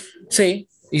 Say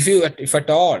if at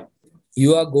all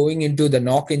you are going into the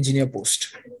NOC engineer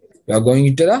post, you are going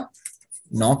into the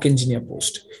NOC engineer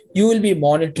post, you will be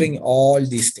monitoring all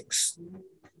these things.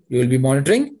 You will be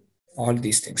monitoring all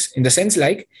these things in the sense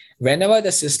like whenever the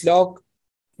syslog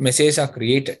messages are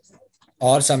created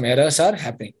or some errors are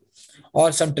happening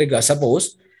or some trigger,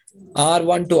 suppose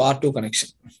R1 to R2 connection,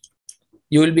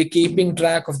 you will be keeping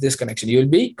track of this connection. You will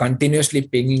be continuously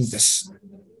pinging this.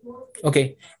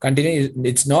 Okay, continue.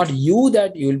 It's not you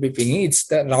that you will be pinging, it's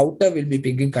the router will be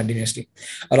pinging continuously.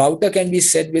 A router can be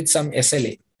set with some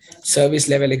SLA, service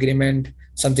level agreement,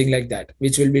 something like that,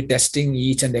 which will be testing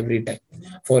each and every time.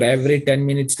 For every 10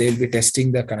 minutes, they will be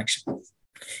testing the connection.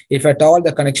 If at all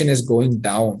the connection is going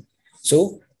down,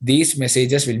 so these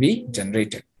messages will be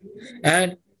generated.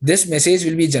 And this message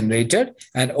will be generated,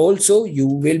 and also you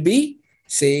will be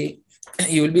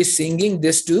you will be singing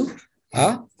this to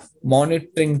a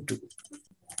monitoring tool.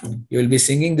 You will be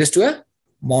singing this to a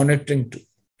monitoring tool.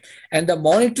 And the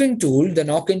monitoring tool, the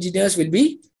NOC engineers will be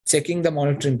checking the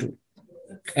monitoring tool,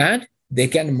 and they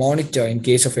can monitor in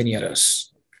case of any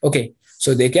errors. Okay,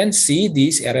 so they can see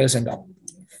these errors and all.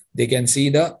 They can see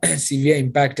the severe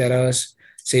impact errors,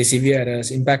 say severe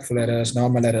errors, impactful errors,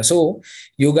 normal errors. So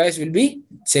you guys will be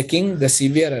checking the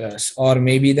severe errors or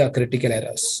maybe the critical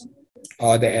errors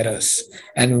or the errors,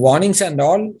 and warnings and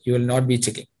all you will not be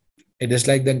checking. It is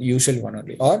like the usual one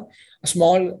only, or a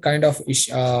small kind of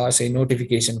say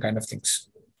notification kind of things.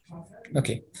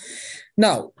 Okay.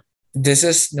 Now this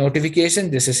is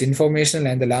notification, this is informational,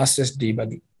 and the last is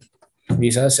debugging.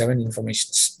 These are 7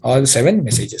 informations, all 7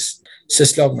 messages,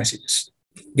 syslog messages.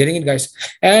 Getting it, guys?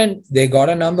 And they got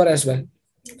a number as well.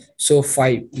 So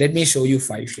 5. Let me show you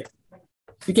 5 here.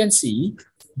 You can see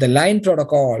the line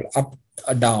protocol up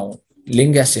or down,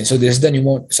 link has changed. So this is the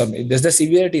this is the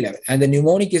severity level, and the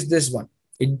mnemonic is this one.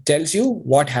 It tells you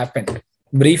what happened.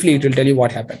 Briefly, it will tell you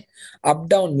what happened. Up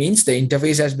down means the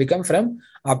interface has become from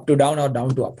up to down or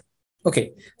down to up.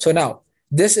 Okay. So now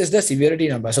this is the severity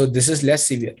number. So this is less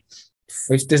severe.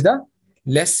 Which is the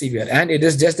less severe, and it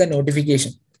is just the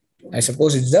notification. I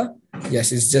suppose it's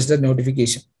it's just the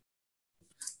notification.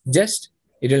 Just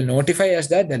it will notify us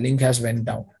that the link has went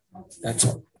down. That's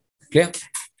all. Clear?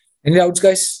 Any doubts,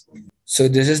 guys? So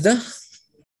this is the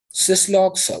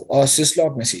syslog or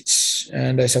syslog message,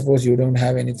 and I suppose you don't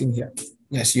have anything here.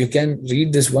 Yes, you can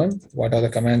read this one. What are the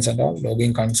commands and all?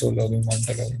 Logging console, logging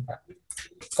monitor, logging back.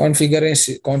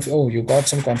 Configuration. Oh, you got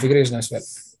some configuration as well.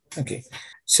 Okay.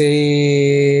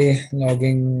 Say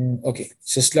logging. Okay.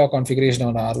 Syslog configuration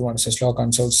on R1, syslog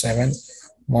console 7,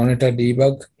 monitor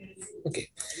debug. Okay.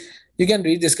 You can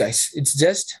read this, guys. It's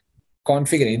just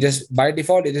configuring. Just by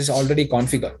default, it is already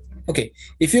configured. Okay.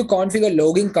 If you configure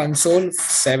logging console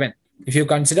 7, if you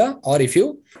consider, or if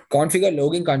you configure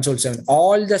logging console 7,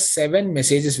 all the 7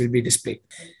 messages will be displayed.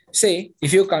 Say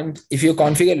if you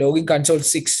configure logging console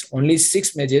 6, only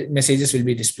 6 messages will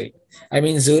be displayed. I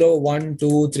mean 0, 1,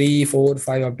 2, 3, 4,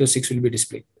 5 up to 6 will be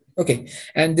displayed. Okay.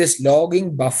 And this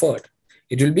logging buffered,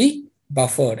 it will be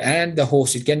buffered, and the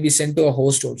host, it can be sent to a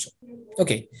host also.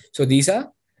 Okay. So these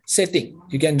are setting.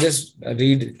 You can just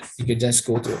read it. You can just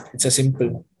go through it. It's a simple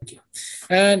one. Okay.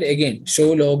 And again,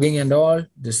 show logging and all.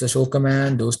 This is the show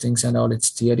command, those things and all. It's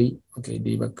theory. Okay.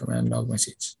 Debug command, log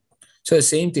message. So the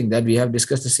same thing that we have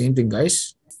discussed, the same thing,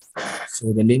 guys.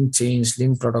 So the link change,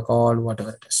 link protocol, whatever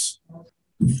it is.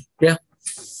 Yeah.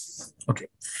 Okay.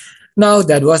 Now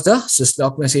that was the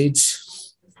syslog message.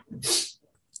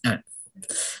 And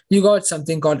you got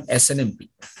something called SNMP.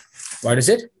 What is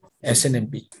it?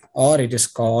 SNMP, or it is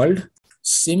called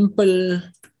Simple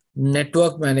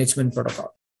Network Management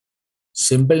Protocol.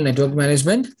 Simple Network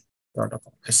Management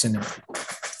Protocol, SNMP.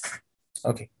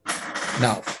 Okay.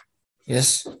 Now,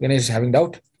 yes, Ganesh is having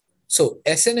doubt. So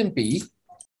SNMP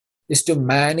is to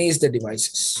manage the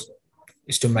devices.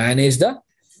 Is to manage the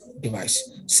device.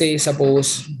 Say,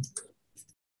 suppose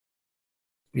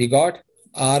we got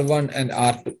R1 and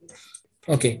R2.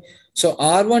 Okay. So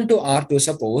R1 to R2,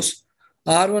 suppose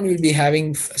R1 will be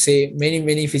having, say,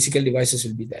 many physical devices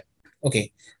will be there.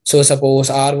 Okay. So suppose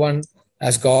R1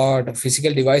 has got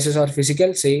physical devices or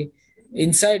physical, say,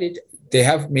 inside it, they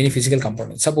have many physical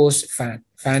components. Suppose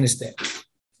fan is there.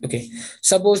 Okay.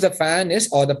 Suppose the fan is,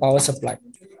 or the power supply,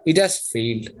 it has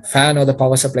failed. Fan or the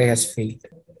power supply has failed.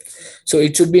 So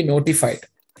it should be notified.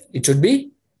 It should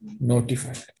be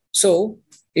notified. So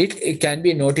it can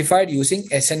be notified using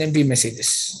SNMP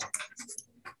messages.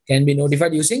 Can be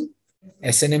notified using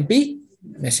SNMP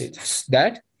messages.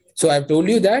 So I've told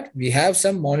you that we have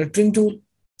some monitoring tool.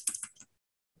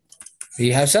 We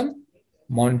have some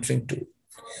monitoring tool.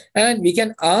 And we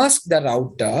can ask the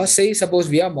router, say, suppose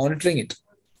we are monitoring it.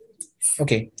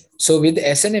 Okay. So with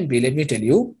SNMP, let me tell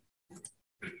you,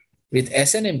 with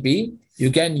SNMP, you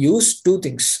can use 2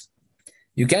 things.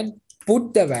 You can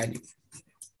put the value.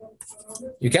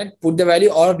 You can put the value,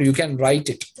 or you can write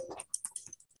it.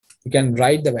 You can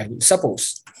write the value.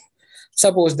 Suppose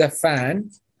the fan,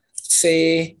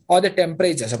 say, or the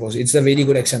temperature, suppose it's a very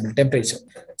good example, temperature.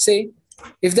 Say,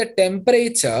 if the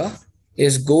temperature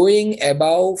is going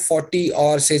above 40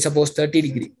 or say, suppose 30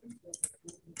 degree,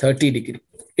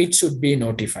 it should be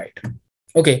notified.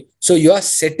 Okay. So you are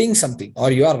setting something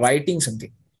or you are writing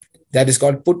something that is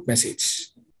called put message.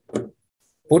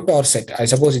 put or set. I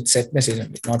suppose it's set message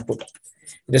only, not put.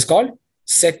 It is called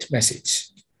set message.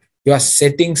 You are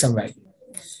setting some value.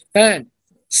 And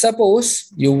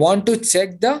suppose you want to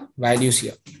check the values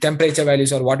here, temperature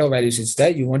values or whatever values is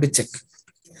there, you want to check.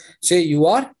 Say you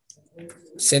are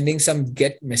sending some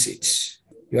get message.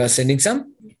 You are sending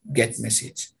some get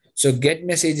message. So get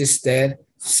message is there,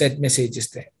 set message is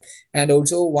there. And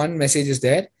also one message is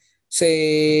there.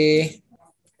 Say,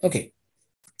 okay,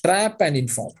 trap and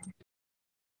inform.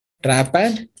 Trap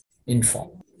and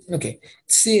inform. Okay.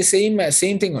 See, same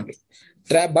thing only.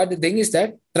 Trap, but the thing is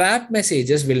that trap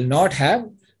messages will not have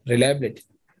reliability.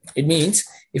 It means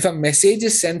if a message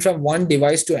is sent from one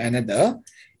device to another,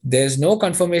 there's no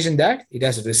confirmation that it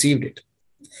has received it.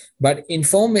 But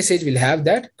inform message will have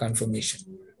that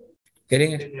confirmation.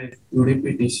 Getting it?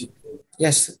 UDP TCP.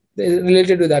 Yes,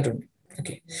 related to that only.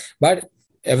 Okay. But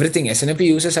everything SNMP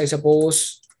uses, I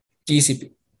suppose,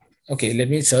 TCP. Okay, let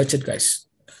me search it, guys.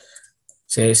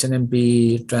 Say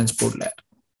SNMP transport layer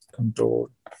control.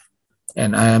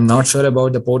 And I am not sure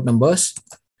about the port numbers.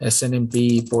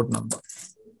 SNMP port number.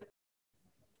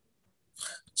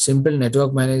 Simple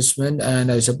network management,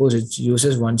 and I suppose it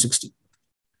uses 160,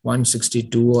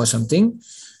 162 or something,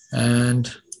 and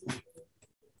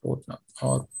port number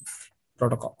or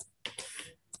protocol.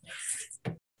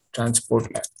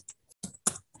 Transport layer.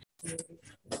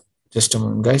 Just a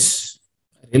moment, guys.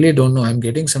 I really don't know. I'm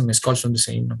getting some missed calls from the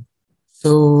same number.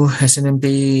 So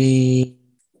SNMP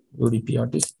UDP or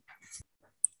this.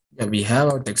 Yeah, we have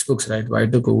our textbooks, right? Why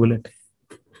to Google it?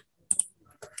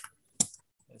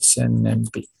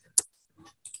 SNMP.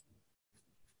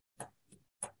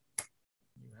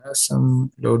 You have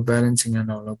some load balancing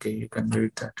and all. Okay, you can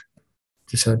read that.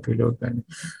 This would be load balancing.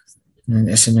 And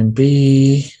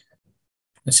SNMP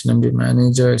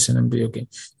manager, SNMP. Okay.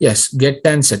 Yes, get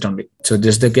and set only. So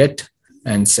this is the get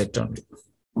and set only.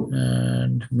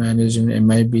 And managing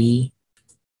MIB,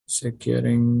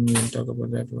 securing, we'll talk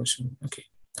about that version. Okay.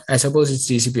 I suppose it's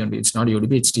TCP only. It's not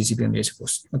UDP, it's TCP only, I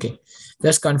suppose. Okay.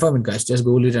 Just confirm it, guys. Just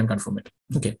Google it and confirm it.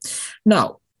 Okay.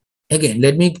 Now, again,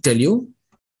 let me tell you,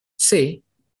 say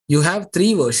you have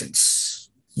three versions.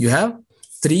 You have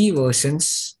three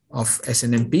versions of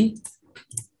SNMP,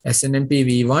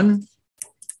 SNMP v1,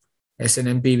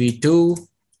 SNMP v2,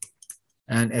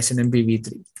 and SNMP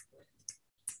v3.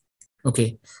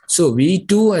 Okay. So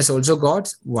v2 has also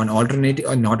got one alternative,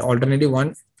 or not alternative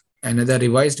one, another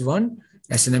revised one,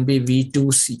 SNMP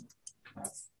v2c.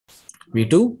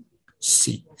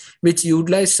 v2c, which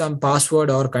utilize some password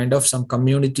or kind of some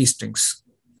community strings.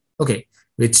 Okay.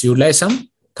 Which utilize some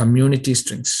community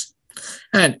strings.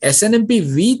 And SNMP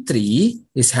v3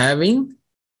 is having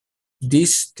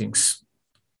these things.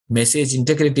 Message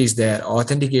integrity is there,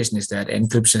 authentication is there,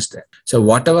 encryption is there. So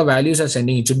whatever values are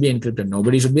sending, it should be encrypted.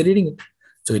 Nobody should be reading it.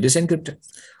 So it is encrypted.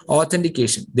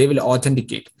 Authentication, they will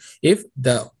authenticate. If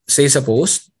the, say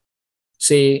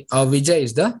Vijay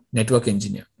is the network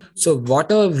engineer. So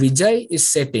whatever Vijay is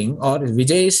setting or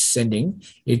Vijay is sending,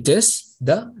 it is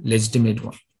the legitimate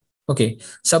one. Okay.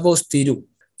 Suppose Thiru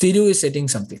is setting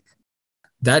something.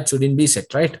 That shouldn't be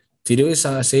set, right? Thiru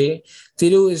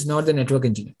is not the network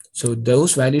engineer. So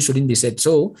those values shouldn't be set.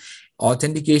 So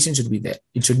authentication should be there.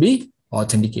 It should be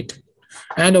authenticated.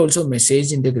 And also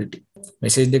message integrity.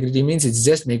 Message integrity means it's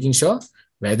just making sure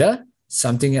whether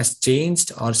something has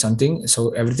changed or something.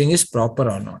 So everything is proper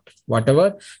or not.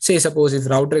 Whatever, say suppose if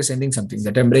router is sending something,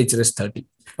 the temperature is 30.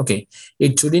 Okay.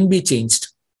 It shouldn't be changed.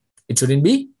 It shouldn't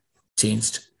be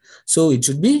changed. So it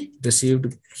should be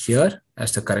received here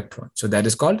as the correct one. So that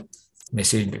is called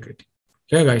message integrity.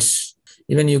 Okay, guys.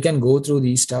 Even you can go through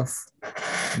these stuff.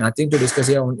 Nothing to discuss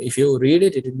here. If you read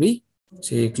it, it will be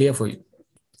clear for you.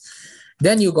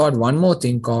 Then you got one more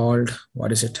thing called,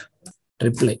 what is it?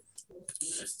 AAA.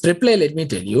 AAA, let me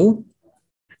tell you.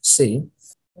 Say,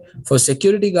 for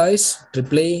security guys,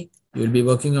 AAA, you will be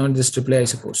working on this AAA, I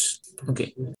suppose.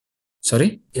 Okay.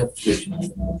 Sorry? Yep.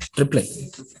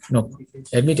 AAA. No,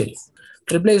 let me tell you.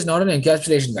 AAA is not an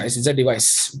encapsulation, guys. It's a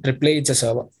device. AAA, it's a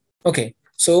server. Okay.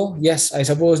 So, yes, I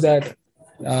suppose that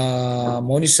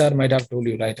Monish sir might have told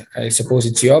you, right? I suppose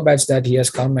it's your batch that he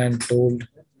has come and told.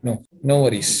 No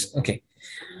worries. Okay.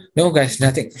 No, guys,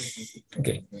 nothing.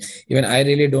 Okay. Even I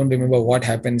really don't remember what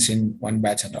happens in one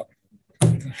batch and all.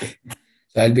 Okay.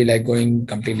 So I'll be like going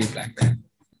completely blank.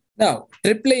 Now,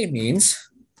 AAA means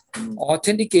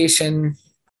authentication,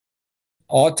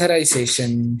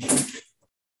 authorization,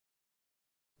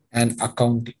 and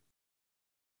accounting.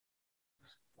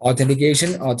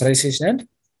 Authentication, authorization, and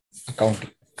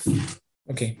accounting.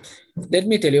 Okay. Let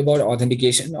me tell you about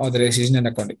authentication, authorization, and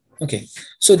accounting. Okay.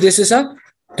 So this is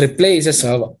AAA is a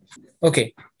server.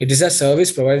 Okay, it is a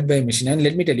service provided by a machine. And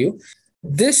let me tell you,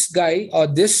 this guy or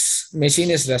this machine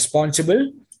is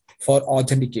responsible for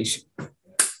authentication.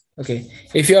 Okay,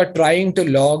 if you are trying to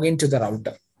log into the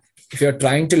router,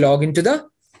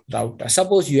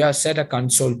 suppose you have set a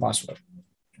console password.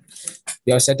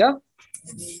 You have set a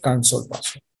console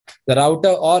password. The router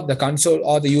or the console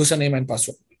or the username and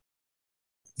password.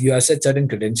 You have set certain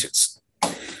credentials.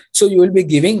 So you will be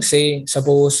giving, say,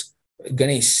 suppose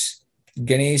Ganesh.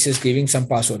 Ganesh is giving some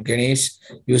password. Ganesh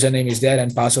username is there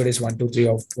and password is 123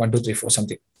 or 1234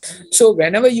 something. So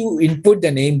whenever you input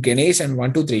the name Ganesh and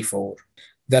 1234,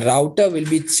 the router will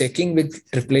be checking with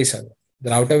AAA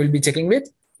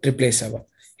server.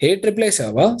 Hey, AAA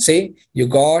server, say you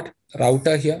got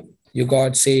router here. You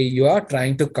got, say, you are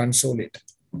trying to console it.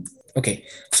 Okay.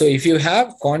 So if you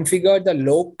have configured the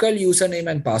local username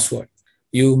and password,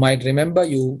 you might remember,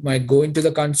 you might go into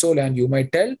the console and you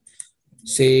might tell,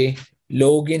 say,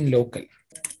 login local.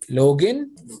 Login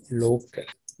local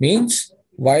means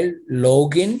while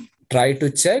login, try to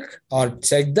check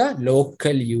the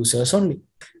local users only.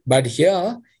 But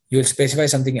here you will specify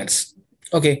something else.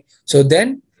 Okay. So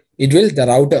then it will, the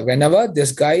router, whenever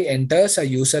this guy enters a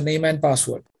username and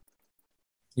password,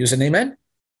 the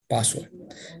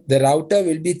router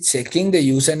will be checking the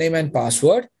username and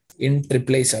password in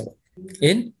AAA server.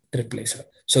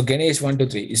 So Ganesh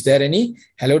 123. Is there any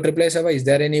hello AAA server? Is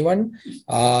there anyone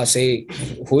say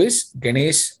who is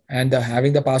Ganesh and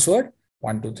having the password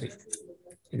 123?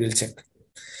 It will check.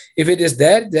 If it is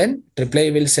there, then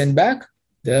AAA will send back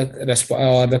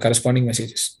the corresponding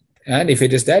messages. And if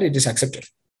it is there, it is accepted.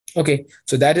 Okay.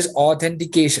 So that is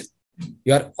authentication.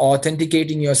 You are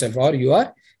authenticating yourself, or you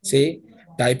are, say,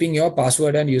 typing your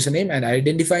password and username and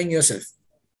identifying yourself.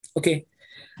 Okay.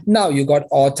 Now you got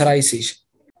authorization.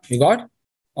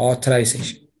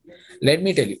 Let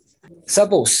me tell you.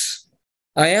 Suppose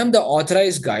I am the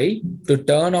authorized guy to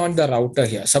turn on the router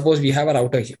here. Suppose we have a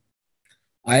router here.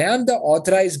 I am the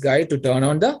authorized guy to turn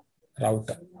on the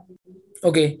router.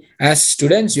 Okay. As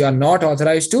students, you are not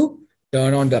authorized to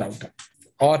turn on the router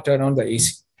or turn on the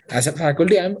AC. As a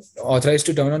faculty, I am authorized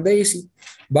to turn on the AC.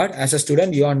 But as a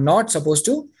student, you are not supposed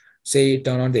to, say,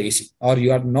 turn on the AC, or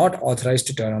you are not authorized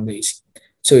to turn on the AC.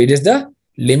 So it is the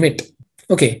limit.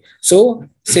 Okay. So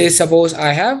say, suppose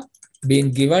I have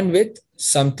been given with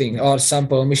something or some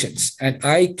permissions and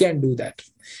I can do that.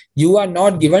 You are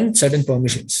not given certain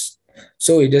permissions.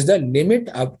 So it is the limit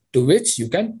up to which you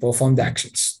can perform the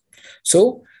actions.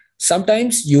 So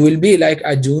sometimes you will be like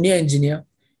a junior engineer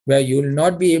where you will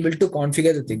not be able to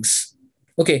configure the things.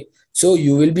 Okay. So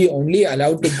you will be only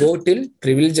allowed to go till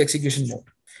privileged execution mode,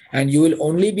 and you will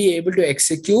only be able to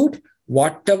execute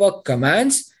whatever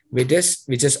commands which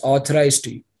is authorized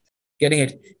to you. Getting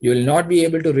it? You will not be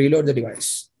able to reload the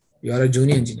device. You are a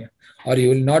junior engineer, or you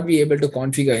will not be able to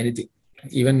configure anything,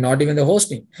 not even the host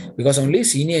name, because only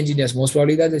senior engineers, most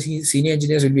probably that the senior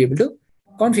engineers will be able to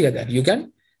configure that. You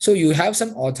can, so you have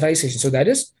some authorization. So that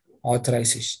is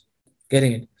authorization.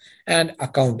 Getting it? And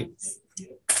accounting.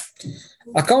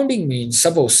 Accounting means,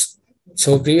 suppose,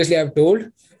 so previously I've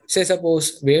told, say,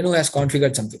 suppose Venu has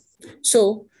configured something.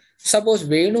 So suppose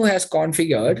Venu has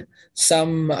configured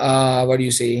some, what do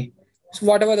you say,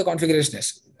 whatever the configuration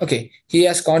is. Okay, he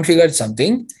has configured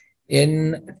something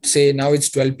in, say, now it's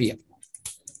 12 p.m.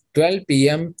 12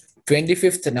 p.m.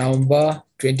 25th November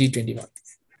 2021.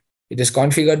 It is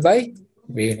configured by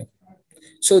Venu.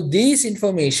 So these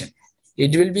information,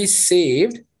 it will be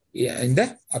saved in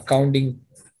the accounting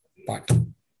part.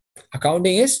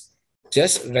 Accounting is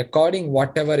just recording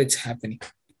whatever it's happening.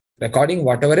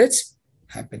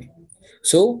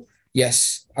 So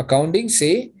yes, accounting,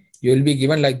 say, you will be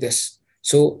given like this.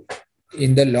 So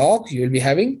in the log, you will be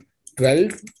having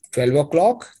 12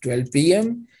 o'clock, 12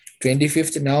 p.m.,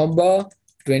 25th November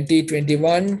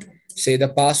 2021. Say the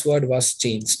password was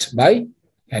changed by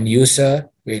an user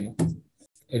Venu.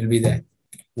 It will be there.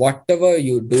 Whatever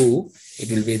you do,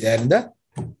 it will be there in the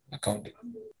accounting.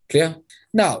 Clear?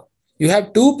 Now, you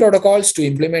have two protocols to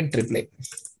implement AAA.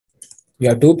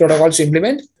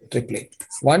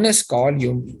 One is called,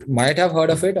 you might have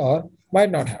heard of it or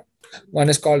might not have. One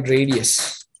is called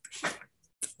Radius.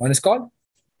 And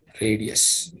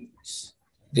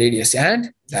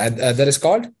the other is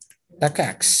called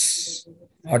TACAX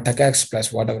or TACAX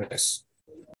plus whatever it is.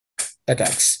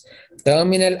 TACAX.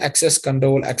 Terminal Access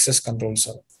Control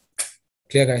Server.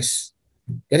 Clear, guys?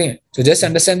 Getting it? So just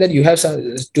understand that you have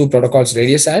some two protocols,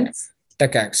 Radius and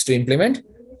TACAX, to implement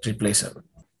AAA server.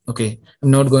 Okay,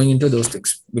 I'm not going into those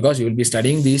things because you will be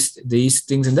studying these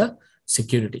things in the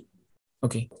security.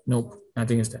 Okay, no,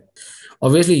 nothing is there.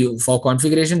 Obviously, for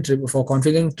configuring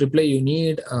AAA, you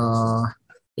need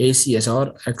ACS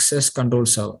or access control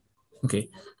server. Okay,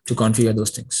 to configure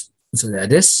those things. So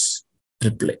that is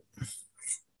AAA.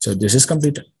 So this is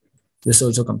completed. This is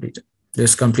also completed.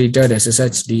 This completed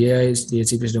SSH, DAIs,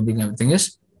 DHCPs, dumping, everything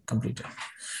is completed.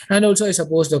 And also, I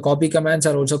suppose the copy commands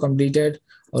are also completed,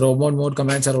 or remote mode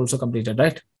commands are also completed,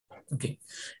 right? Okay.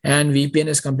 And VPN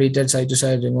is completed, site to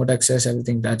site, remote access,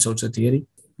 everything. That's also theory.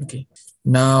 Okay.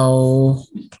 Now,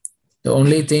 the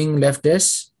only thing left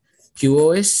is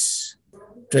QoS,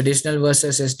 traditional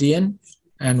versus SDN,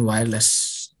 and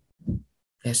wireless.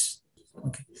 Yes.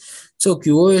 Okay. So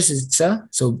QoS is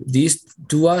so these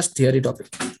two are theory topic,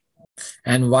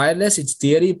 and wireless it's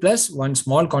theory plus one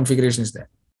small configuration is there.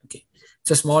 Okay,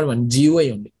 it's a small one,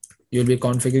 GUI only. You'll be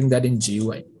configuring that in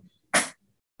GUI.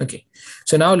 Okay,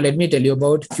 so now let me tell you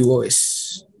about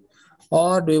QoS.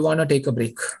 Or do you want to take a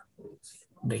break?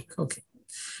 Okay.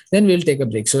 Then we'll take a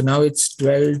break. So now it's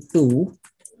 12:02.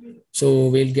 So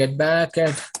we'll get back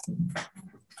at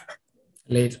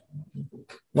later.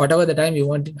 Whatever the time you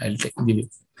want, I'll give you.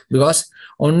 Because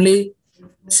only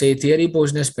say theory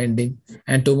portion is pending,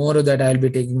 and tomorrow that I'll be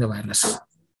taking the wireless.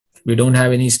 We don't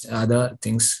have any other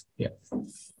things here.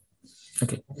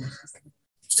 Okay.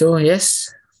 So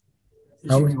yes.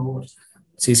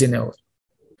 CCNA over.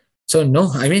 So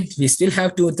no, I mean we still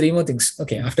have 2-3 more things.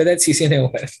 Okay, after that CCNA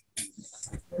over.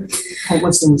 How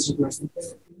much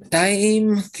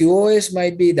time QoS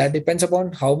might be, that depends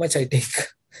upon how much I take.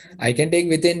 I can take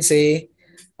within say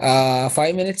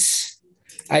 5 minutes.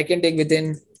 I can take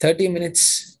within 30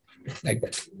 minutes, like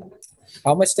that.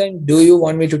 How much time do you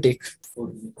want me to take?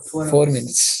 4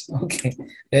 minutes. Okay,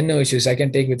 then no issues. I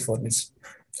can take with 4 minutes.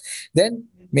 Then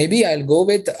maybe I'll go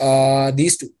with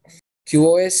these two,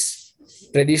 QoS,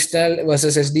 traditional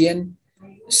versus SDN.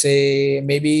 Say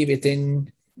maybe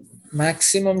within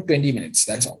maximum 20 minutes.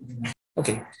 That's all.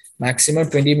 Okay, maximum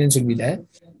 20 minutes will be there.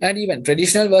 And even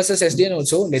traditional versus SDN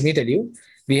also, let me tell you,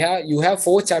 you have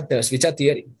 4 chapters which are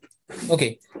theory.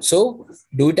 Okay, so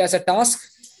do it as a task,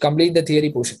 complete the theory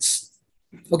portions.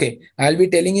 Okay, I'll be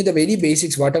telling you the very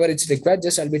basics, whatever it's required,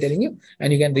 just I'll be telling you,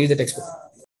 and you can read the textbook.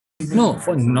 No,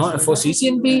 for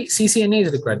CCNP, CCNA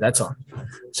is required. That's all.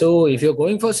 So if you're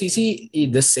going for CC,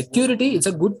 the security, it's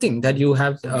a good thing that you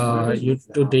have you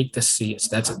to take the CS.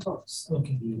 That's it.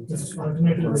 Okay.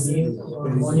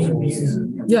 Morning.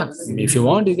 Yeah, if you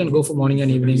want, you can go for morning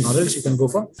and evening, or else you can go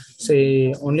for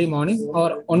say only morning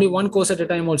or only one course at a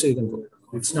time. Also, you can go.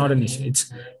 It's not an issue.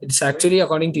 It's actually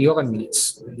according to your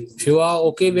convenience. If you are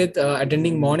okay with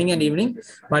attending morning and evening,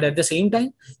 but at the same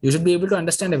time, you should be able to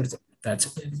understand everything. That's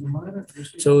it.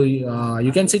 So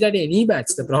you can sit at any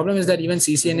batch. The problem is that even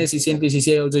CCNA, CCNP,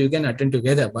 CCI also you can attend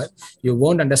together, but you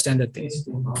won't understand the things.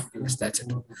 Yes, that's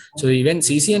it. So even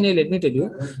CCNA, let me tell you,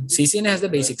 CCNA has the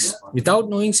basics. Without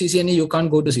knowing CCNA, you can't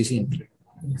go to CCNP.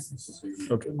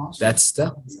 Okay, that's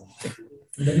the thing.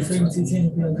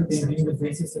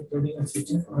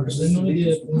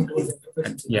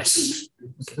 Yes.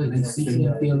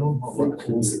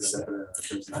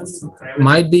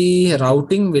 Might be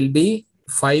routing will be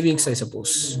 5 weeks, I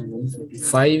suppose.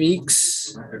 5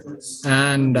 weeks,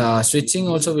 and switching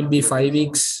also will be 5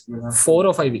 weeks, 4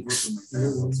 or 5 weeks.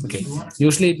 Okay,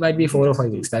 usually it might be 4 or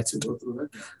 5 weeks. That's it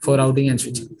for routing and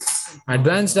switching.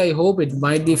 Advanced, I hope it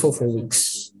might be for 4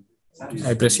 weeks,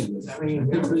 I presume.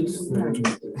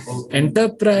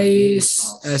 Enterprise,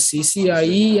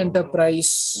 CCIE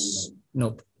enterprise,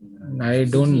 no, I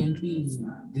don't.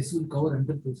 This will cover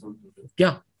enterprise also.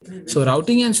 Yeah. So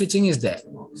routing and switching is there.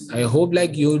 I hope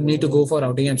like you need to go for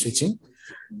routing and switching.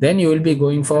 Then you will be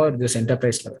going for this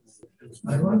enterprise level.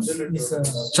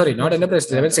 Sorry, not enterprise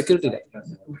level, security level.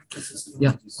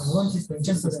 Yeah.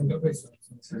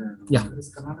 Yeah.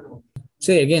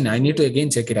 So again, I need to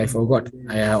again check it. I forgot.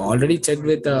 I have already checked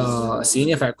with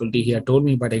senior faculty. He had told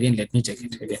me, but again, let me check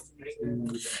it again.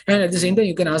 And at the same time,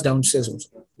 you can ask downstairs also.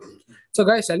 So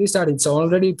guys, shall we start? It's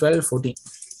already 12:14.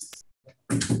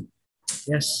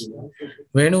 Yes.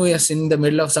 Venu is in the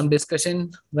middle of some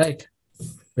discussion, right?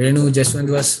 Venu Jaswant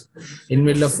was in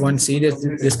middle of one serious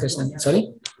discussion. Sorry?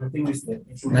 Nothing is there.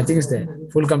 Nothing is there.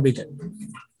 Full completed.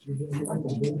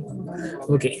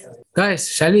 Okay. Guys,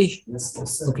 shall we?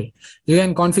 Yes. Okay. You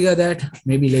can configure that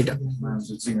maybe later. I'm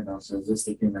switching it off, so just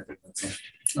taking that.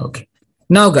 Okay.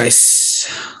 Now, guys.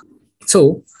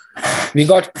 So we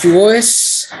got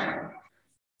QoS.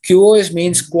 QoS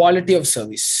means quality of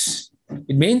service.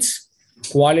 It means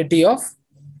quality of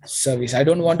service. I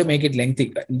don't want to make it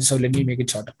lengthy, so let me make it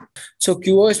shorter. So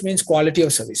QoS means quality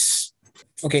of service.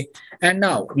 Okay. And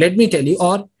now let me tell you,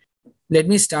 or let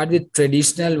me start with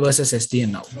traditional versus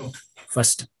SDN now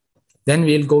first. Then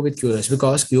we'll go with QoS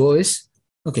because QoS.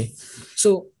 Okay.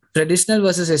 So traditional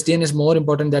versus SDN is more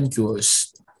important than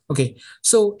QoS. Okay.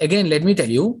 So again, let me tell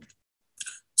you,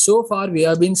 so far we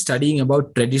have been studying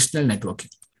about traditional networking.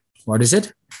 What is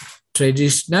it?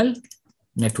 Traditional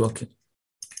networking.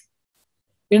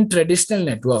 In traditional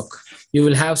network, you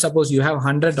will have, suppose you have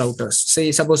 100 routers,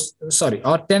 say suppose, sorry,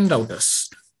 or 10 routers.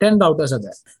 10 routers are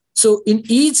there. So in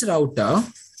each router,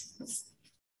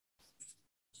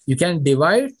 you can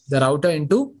divide the router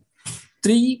into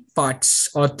 3 parts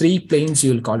or 3 planes,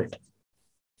 you will call it.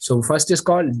 So first is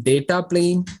called data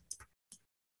plane.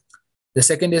 The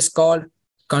second is called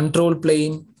control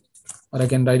plane, or I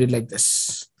can write it like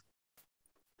this.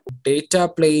 Data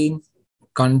plane,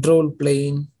 control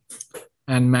plane,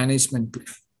 and management plane.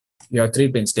 You have 3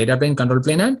 planes: data plane, control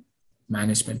plane, and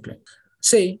management plane.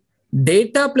 Say,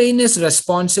 data plane is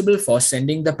responsible for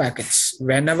sending the packets.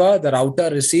 Whenever the router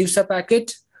receives a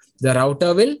packet, the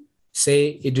router will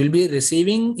say it will be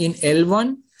receiving in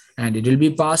L1 and it will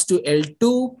be passed to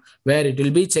L2, where it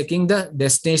will be checking the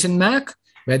destination MAC,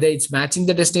 whether it's matching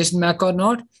the destination MAC or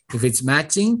not. If it's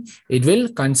matching, it will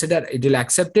consider, it will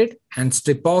accept it and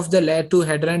strip off the layer 2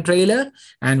 header and trailer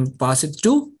and pass it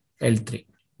to L3,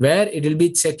 where it will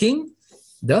be checking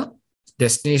the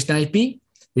destination IP,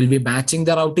 will be matching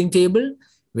the routing table,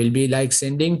 will be like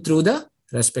sending through the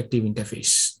respective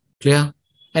interface. Clear?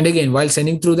 And again, while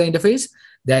sending through the interface,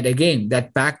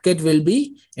 that packet will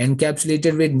be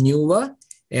encapsulated with newer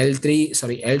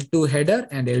L2 header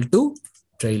and L2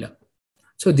 trailer.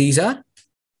 So these are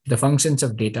the functions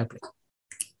of data plane,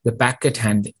 the packet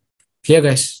handling. Clear,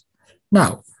 guys?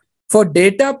 Now, for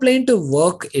data plane to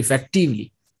work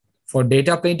effectively,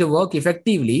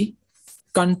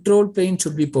 control plane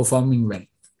should be performing well.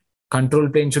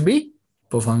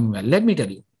 Let me tell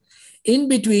you. In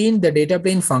between the data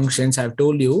plane functions, I've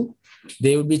told you,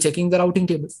 they will be checking the routing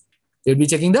table.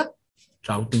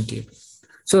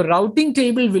 So routing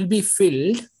table will be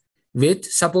filled with,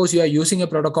 suppose you are using a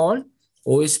protocol,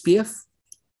 OSPF.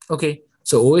 Okay.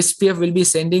 So OSPF will be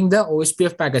sending the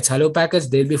OSPF packets, hello packets.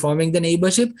 They'll be forming the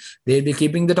neighborship. They'll be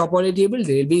keeping the topology table.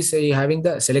 They'll be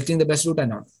selecting the best route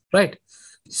and all, right?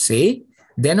 Say,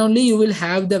 then only you will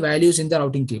have the values in the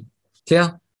routing table.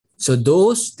 Clear? So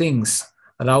those things,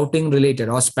 routing related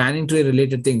or spanning tree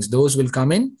related things, those will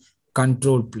come in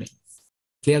control plane.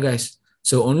 Clear, guys?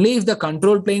 So only if the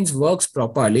control planes works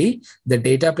properly, the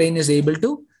data plane is able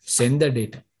to send the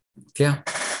data. Clear?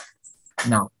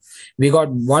 Now, we got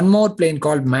one more plane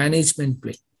called management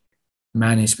plane.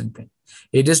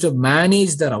 It is to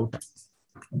manage the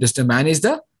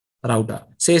router.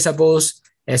 Say, suppose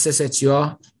SSH,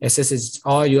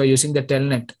 or you are using the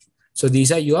telnet. So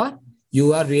these are you are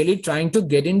really trying to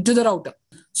get into the router.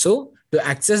 So to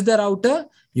access the router,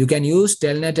 you can use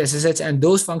telnet, SSH, and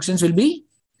those functions will be,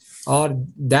 or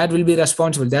that will be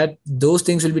responsible. That those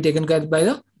things will be taken care of by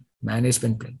the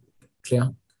management plane.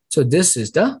 Clear? So this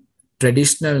is the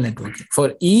traditional networking.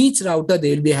 For each router,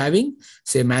 they will be having,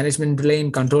 say, management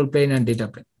plane, control plane, and data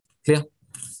plane. Clear?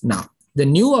 Now, the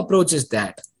new approach is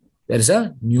that there is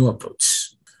a new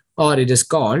approach, or it is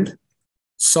called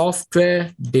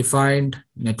software-defined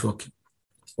networking.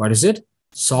 What is it?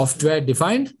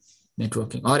 Software-defined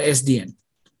networking, or SDN.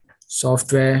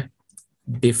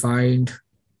 Software-defined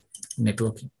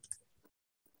networking.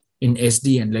 In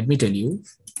SDN, let me tell you,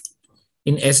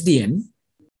 in SDN,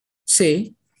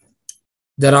 say,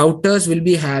 the routers will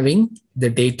be having the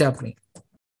data plane.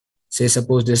 Say,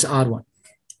 suppose this is R1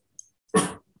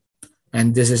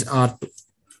 and this is R2.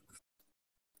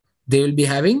 They will be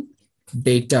having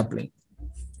data plane.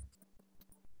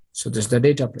 So this is the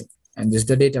data plane and this is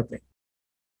the data plane.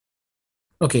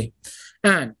 Okay.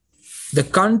 And the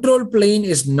control plane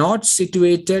is not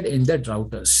situated in the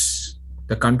routers.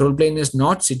 The control plane is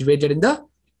not situated in the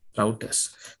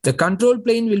routers. The control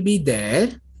plane will be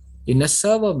there in a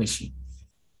server machine.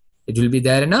 It will be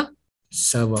there in a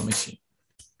server machine.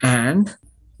 And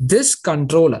this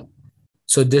controller,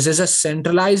 so this is a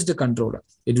centralized controller.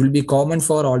 It will be common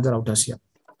for all the routers here.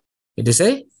 It is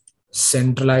a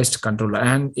centralized controller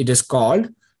and it is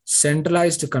called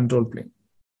centralized control plane.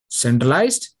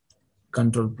 Centralized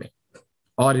control plane,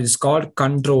 or it is called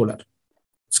controller.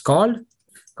 It's called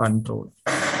controller.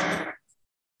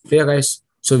 Clear, guys?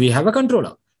 So we have a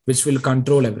controller which will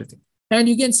control everything. And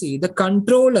you can see the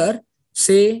controller,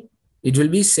 say, it will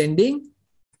be sending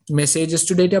messages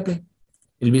to data plane.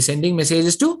 It will be sending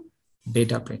messages to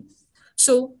data plane.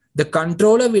 So the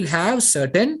controller will have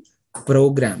certain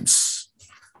programs.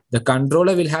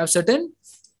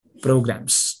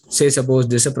 Say, suppose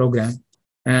this is a program,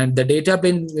 and the data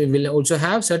plane will also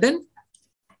have certain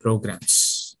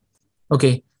programs.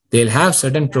 Okay, they'll have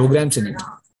certain programs in it.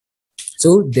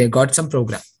 So they got some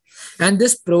program. And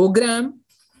this program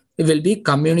will be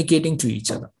communicating to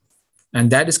each other. And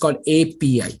that is called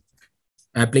API,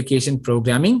 Application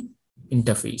Programming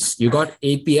Interface. You got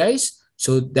APIs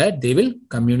so that they will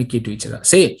communicate to each other.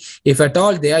 Say, if at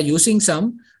all they are using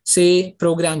some, say,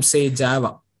 program, say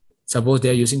Java. Suppose they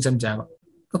are using some Java.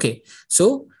 Okay,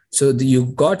 so you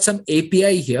got some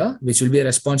API here, which will be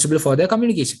responsible for their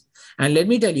communication. And let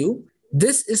me tell you,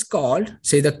 this is called,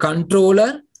 say, the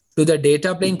controller to the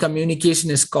data plane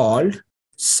communication is called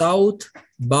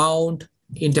southbound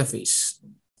interface.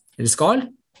 It is called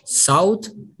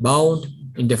southbound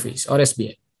interface or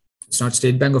SBI. It's not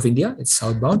State Bank of India, it's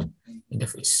southbound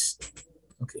interface.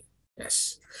 Okay,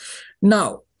 yes.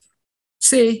 Now,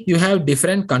 say you have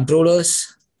different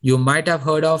controllers. You might have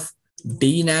heard of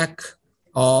DNAC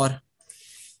or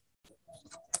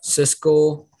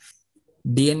Cisco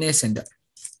DNA Center.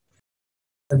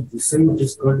 This side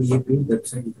is called API, that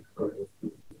side is called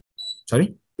API.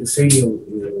 Sorry? This side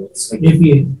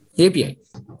API. API.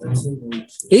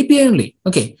 API only.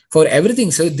 Okay. For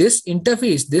everything. So this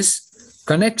interface, this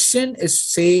connection is,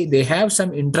 say, they have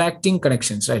some interacting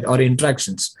connections, right? Or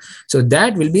interactions. So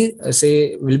that will be,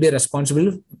 say, will be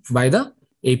responsible by the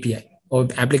API or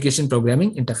application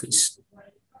programming interface.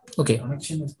 Okay.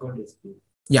 Connection is called SPI.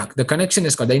 Yeah, the connection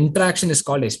is called, the interaction is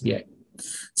called SBI,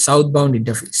 southbound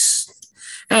interface.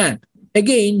 And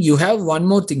again, you have one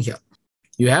more thing here.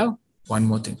 You have one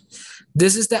more thing.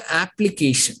 This is the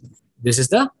application. This is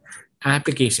the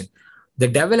application. The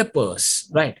developers,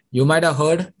 right? You might have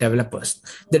heard developers.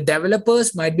 The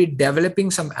developers might be developing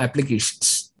some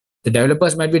applications. The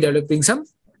developers might be developing some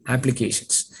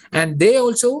applications. And they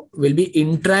also will be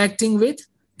interacting with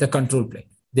the control plane.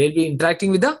 They'll be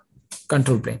interacting with the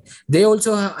control plane. They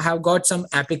also have got some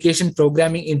application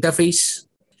programming interface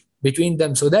between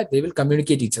them so that they will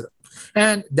communicate each other.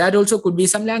 And that also could be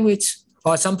some language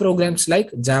or some programs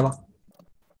like Java.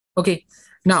 Okay.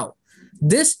 Now,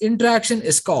 this interaction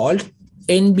is called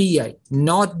NBI,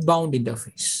 northbound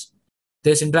interface.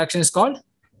 This interaction is called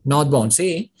northbound.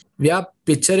 Say, we are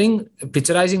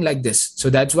picturizing like this. So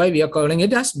that's why we are calling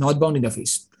it as northbound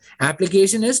interface.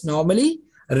 Application is normally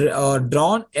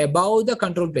drawn above the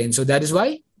control plane. So that is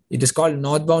why it is called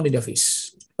northbound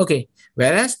interface. Okay.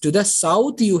 Whereas to the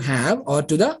south you have, or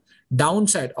to the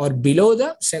downside or below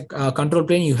the control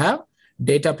plane, you have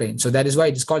data plane. So that is why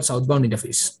it is called southbound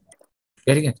interface.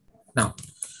 Getting it? Now,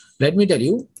 let me tell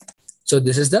you. So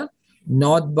this is the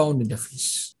northbound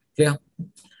interface. Yeah.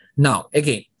 Now,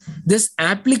 again, this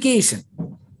application.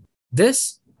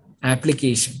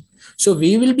 So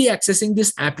we will be accessing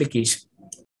this application.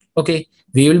 Okay.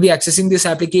 We will be accessing this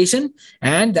application,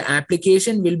 and the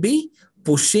application will be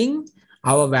pushing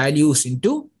our values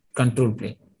into control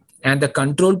plane. And the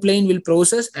control plane will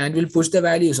process and will push the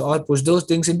values or push those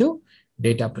things into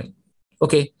data plane.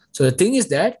 Okay. So the thing is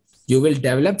that you will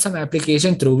develop some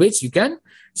application through which you can,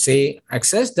 say,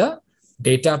 access the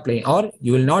data plane, or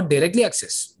you will not directly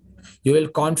access. You will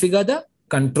configure the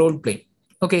control plane.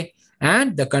 Okay.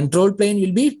 And the control plane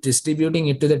will be distributing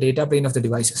it to the data plane of the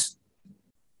devices.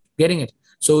 Getting it?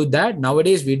 So that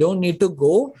nowadays we don't need to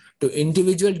go to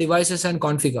individual devices and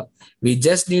configure. We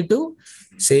just need to,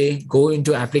 say, go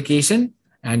into application,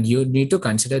 and you need to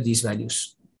consider these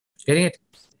values. Getting it?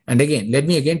 And again, let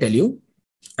me again tell you,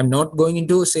 I'm not going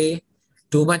into, say,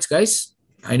 too much, guys.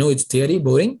 I know it's theory,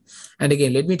 boring. And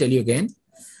again, let me tell you again,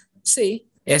 say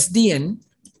SDN,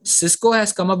 Cisco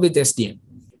has come up with SDN.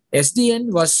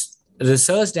 SDN was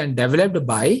researched and developed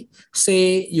by,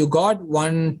 say, you got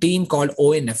one team called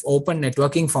ONF, Open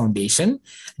Networking Foundation.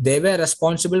 They were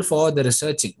responsible for the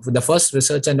researching, for the first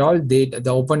research and all. The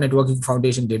Open Networking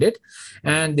Foundation did it,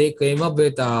 and they came up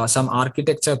with some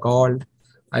architecture called,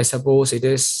 I suppose it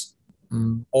is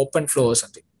Open Flow or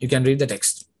something. You can read the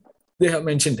text. They have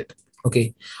mentioned it.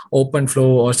 Okay, Open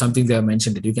Flow or something. They have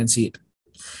mentioned it. You can see it.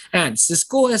 And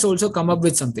Cisco has also come up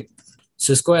with something.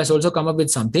 Cisco has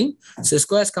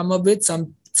come up with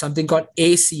something called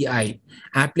ACI,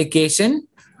 application.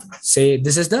 Say,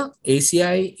 this is the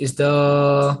ACI is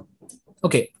the,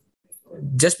 okay.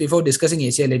 Just before discussing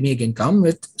ACI, let me again come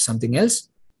with something else.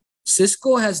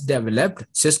 Cisco has developed,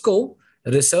 Cisco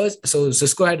research. So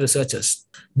Cisco had researchers.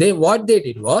 What they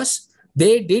did was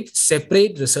they did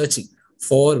separate researching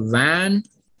for WAN,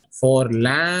 for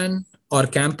LAN or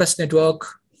campus network,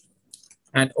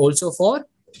 and also for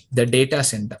the data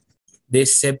center. They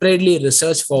separately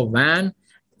researched for WAN,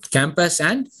 campus,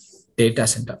 and data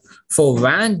center. For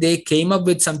WAN, they came up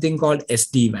with something called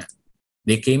SD-WAN.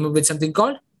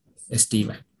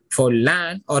 For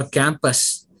LAN or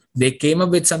campus, they came up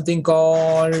with something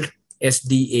called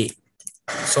SDA,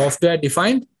 software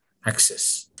defined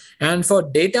access. And for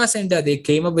data center, they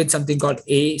came up with something called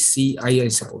ACI, I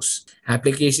suppose,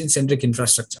 application centric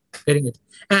infrastructure. Getting it?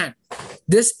 And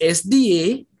this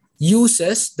SDA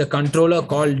uses the controller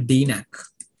called DNAC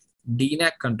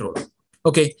controller.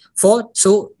 Okay,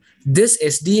 so this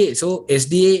SDA, so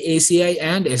SDA, ACI,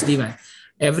 and SD-WAN,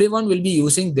 everyone will be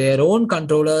using their own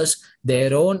controllers,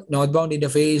 their own northbound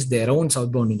interface, their own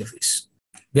southbound interface.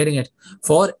 Getting it?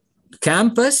 For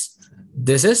campus,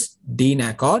 this is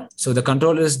DNAC, or so the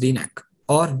controller is DNAC,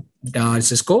 or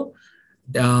Cisco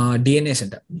DNA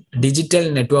Center,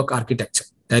 Digital Network Architecture,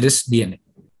 that is DNA.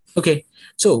 Okay,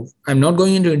 so I'm not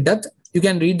going into in depth. You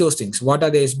can read those things. What are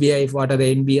the SBI? What are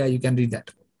the NBI? You can read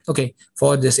that. Okay,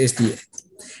 for this SDA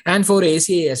and for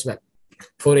ACA as well.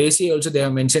 For ACA also they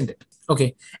have mentioned it.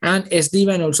 Okay, and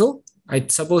SD-WAN also, I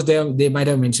suppose they might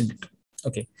have mentioned it.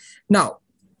 Okay, now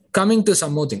coming to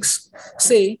some more things.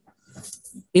 Say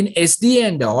in SDA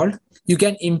and all, you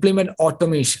can implement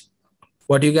automation.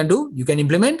 What you can do? You can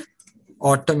implement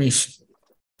automation.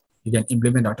 You can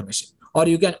implement automation, or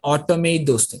you can automate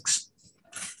those things.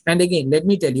 And again, let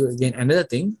me tell you again another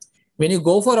thing. When you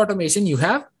go for automation, you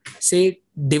have, say,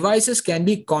 devices can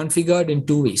be configured in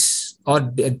two ways,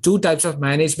 or two types of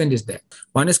management is there.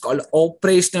 One is called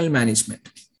operational management.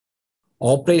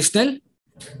 Operational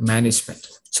management.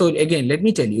 So again, let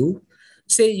me tell you,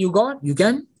 say you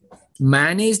can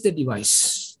manage the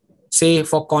device. Say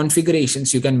for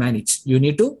configurations, you can manage. You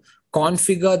need to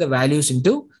configure the values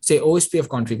into, say, OSPF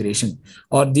configuration,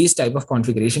 or these type of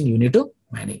configuration you need to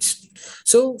manage.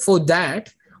 So for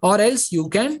that, or else you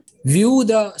can view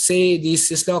the, say, these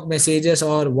syslog messages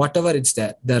or whatever it's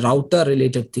there, the router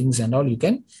related things and all, you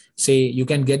can say, you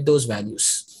can get those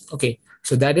values. Okay,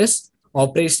 so that is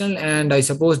operational, and I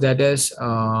suppose that is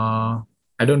I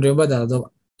don't remember the other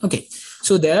one. Okay,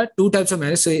 so there are two types of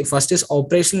management. So first is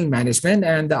operational management,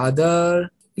 and the other,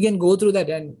 you can go through that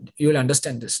and you will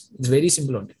understand this. It's very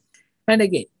simple only. And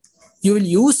again, you will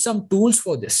use some tools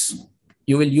for this.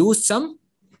 You will use some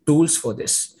tools for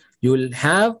this. You will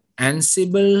have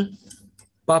Ansible,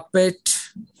 Puppet,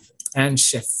 and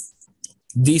Chef.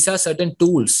 These are certain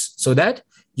tools so that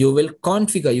you will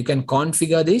configure, you can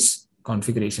configure these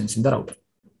configurations in the router.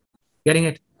 Getting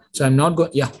it? So I'm not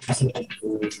going, yeah.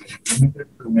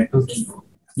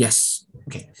 Yes.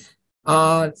 Okay.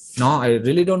 No, I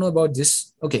really don't know about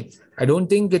this. Okay. I don't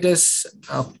think it is.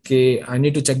 Okay. I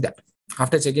need to check that.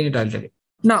 After checking it, I'll tell you.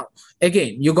 Now,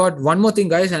 again, you got one more thing,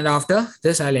 guys, and after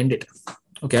this, I'll end it.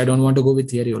 Okay. I don't want to go with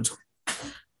theory also.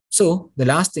 So the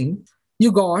last thing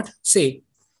you got, say,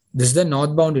 this is the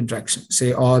northbound interaction,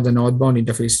 say, or the northbound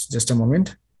interface. Just a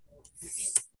moment.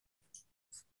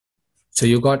 So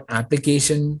you got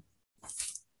application.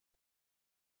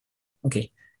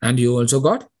 Okay. And you also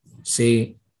got,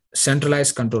 say,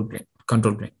 centralized control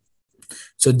plane.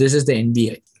 So this is the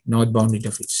NBI, northbound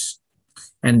interface.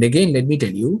 And again, let me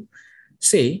tell you,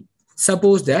 say,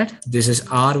 suppose that this is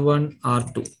R1,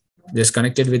 R2. This is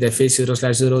connected with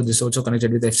FH0/0. This is also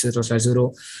connected with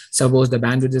F0/0. Suppose the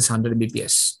bandwidth is 100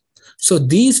 BPS. So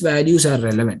these values are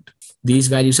relevant. These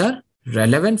values are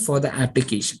relevant for the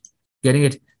application. Getting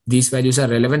it? These values are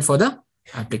relevant for the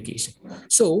application.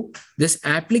 So this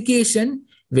application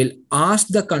will ask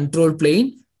the control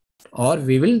plane, or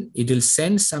it will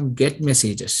send some get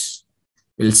messages.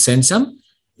 We'll send some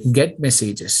get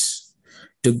messages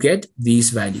to get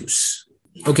these values.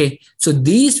 Okay, so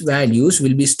these values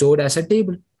will be stored as a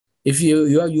table. If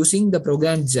you are using the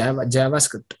program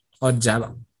JavaScript or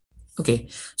Java, okay,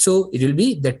 so it will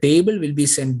be, the table will be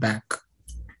sent back.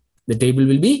 The table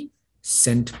will be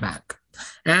sent back,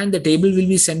 and the table will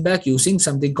be sent back using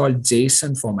something called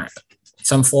JSON format.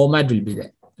 Some format will be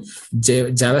there.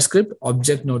 JavaScript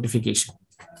object notification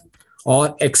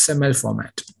or XML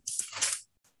format.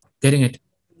 Getting it?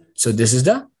 So this is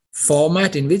the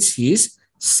format in which he is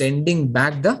sending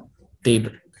back the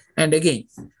table. And again,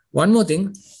 one more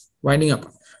thing, winding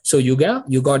up. So you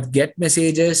got get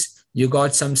messages, you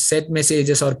got some set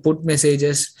messages or put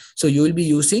messages. So you will be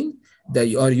using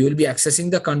you will be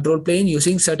accessing the control plane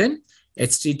using certain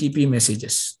HTTP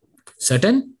messages.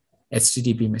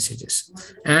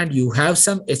 And you have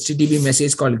some HTTP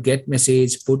message called get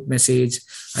message, put message,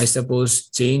 I suppose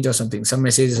change or something. Some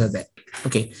messages are there.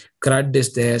 Okay, CRUD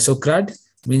is there. So CRUD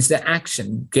means the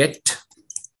action. Get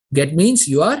means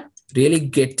you are really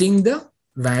getting the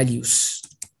values.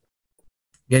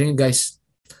 Getting it, guys?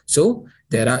 So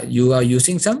you are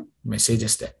using some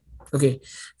messages there. Okay,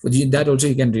 for that also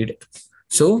you can read it.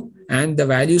 So, and the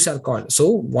values are called. So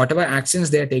whatever actions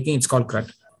they are taking, it's called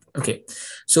CRUD. Okay,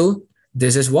 so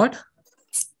this is what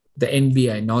the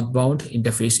NBI, northbound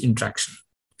interface interaction.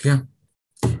 Okay,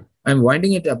 I'm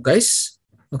winding it up, guys.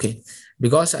 Okay,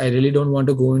 because I really don't want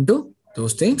to go into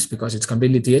those things because it's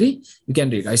completely theory. You can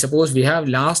read. I suppose we have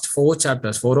last 4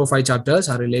 chapters, 4 or 5 chapters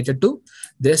are related to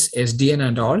this SDN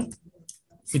and all.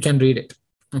 You can read it.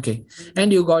 Okay.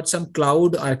 And you got some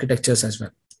cloud architectures as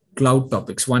well. Cloud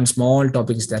topics. One small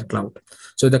topic is there, cloud.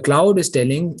 So the cloud is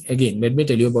telling, again, let me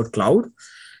tell you about cloud.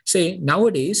 Say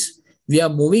nowadays we are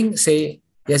moving, say,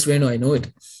 yes, Venu, I know it.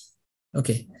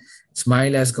 Okay.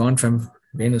 Smile has gone from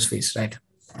Venu's face, right?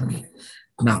 Okay.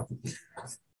 Now,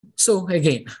 so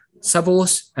again,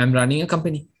 suppose I'm running a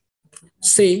company.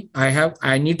 Say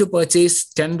I need to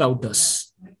purchase 10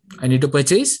 routers. I need to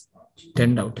purchase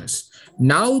 10 routers.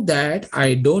 Now that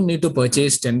I don't need to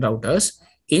purchase 10 routers,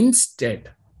 instead,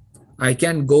 I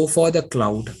can go for the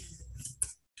cloud.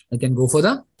 I can go for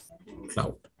the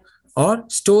cloud or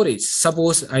storage.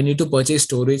 Suppose I need to purchase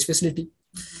storage facility.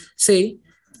 Say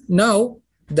now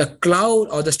the cloud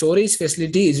or the storage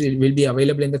facility will be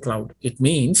available in the cloud. It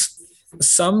means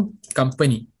some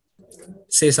company,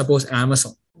 say suppose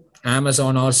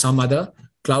Amazon or some other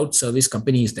cloud service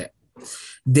company is there.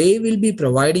 They will be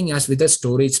providing us with a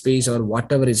storage space or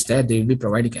whatever is there, they will be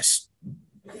providing us.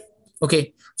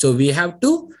 Okay, so we have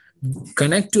to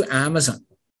connect to Amazon.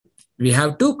 We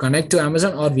have to connect to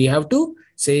Amazon or we have to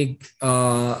say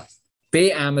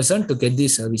pay Amazon to get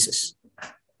these services.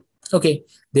 Okay,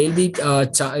 they'll be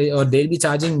they'll be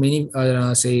charging many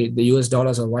say the US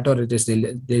dollars or whatever it is,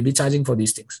 they'll be charging for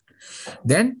these things.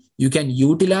 Then you can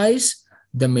utilize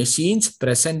the machines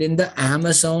present in the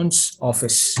Amazon's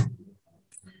office,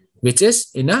 which is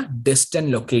in a distant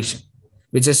location,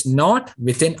 which is not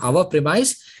within our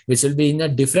premise, which will be in a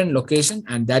different location,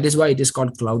 and that is why it is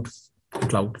called cloud.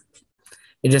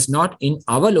 It is not in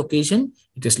our location,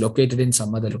 it is located in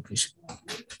some other location,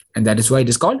 and that is why it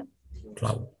is called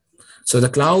cloud. So the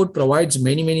cloud provides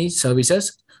many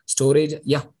services, storage.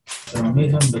 Yeah.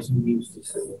 Amazon doesn't use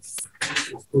this.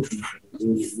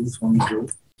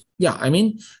 Yeah, I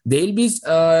mean, they'll be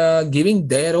giving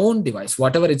their own device,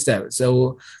 whatever it's there.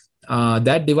 So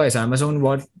that device, Amazon,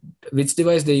 which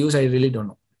device they use, I really don't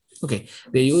know. Okay,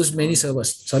 they use many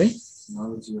servers. Sorry?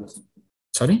 Synology or something.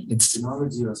 Sorry? It's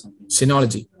Synology or something.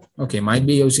 Synology. Okay, might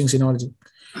be using Synology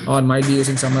or might be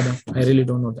using some other. I really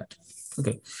don't know that.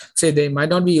 Okay, say they might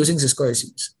not be using Cisco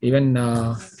ACs. Even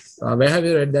where have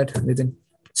you read that within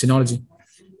Synology?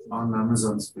 On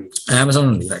Amazon's page. Amazon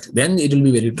only, right? Then it will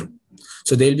be very true.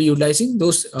 So they'll be utilizing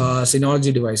those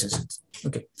Synology devices.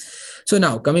 Okay. So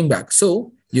now coming back.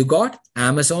 So you got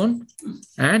Amazon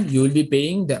and you will be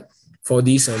paying them for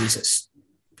these services.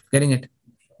 Getting it?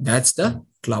 That's the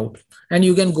cloud. And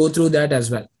you can go through that as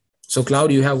well. So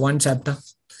cloud, you have one chapter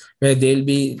where they'll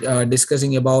be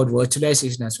discussing about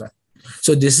virtualization as well.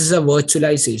 So this is a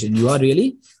virtualization. You are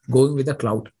really going with the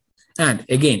cloud. And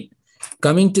again,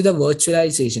 coming to the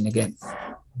virtualization again,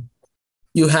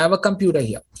 you have a computer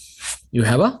here. You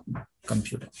have a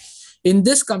computer. In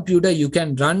this computer, you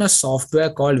can run a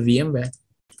software called VMware.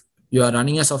 You are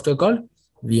running a software called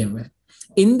VMware.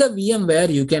 In the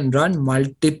VMware, you can run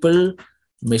multiple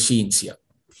machines here,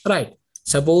 right?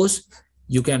 Suppose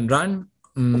you can run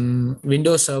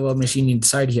Windows Server machine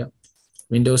inside here,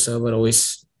 Windows Server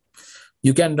OS.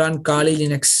 You can run Kali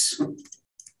Linux.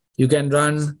 You can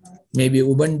run maybe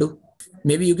Ubuntu.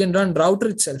 Maybe you can run router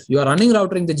itself. You are running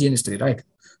router in the GNS3, right?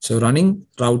 So running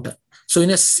router. So in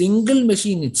a single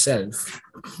machine itself,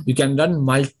 you can run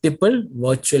multiple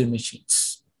virtual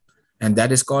machines, and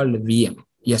that is called VM.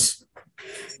 Yes.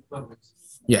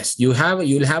 Yes, you'll have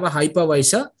a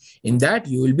hypervisor. In that,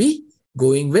 you will be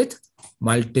going with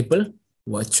multiple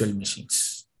virtual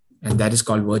machines, and that is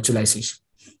called virtualization.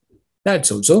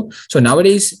 That's also so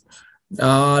nowadays,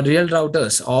 real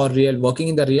routers or working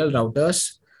in the real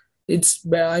routers.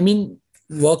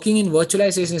 Working in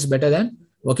virtualization is better than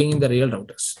working in the real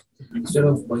routers. Instead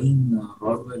of buying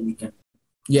hardware, we can.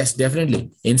 Yes,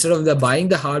 definitely. Instead of buying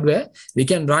the hardware, we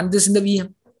can run this in the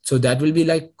VM. So that will be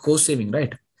like cost saving,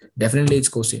 right? Definitely, it's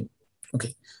cost saving.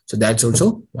 Okay. So that's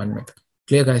also one method.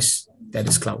 Clear, guys? That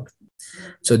is cloud.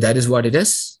 So that is what it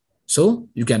is. So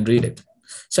you can read it.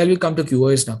 Shall we come to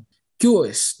QoS now?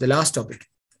 QoS, the last topic.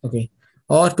 Okay.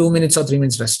 Or 2 minutes or 3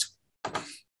 minutes rest.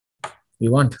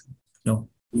 You want? No.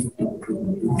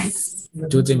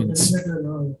 2-3 minutes.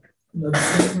 We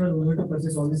need to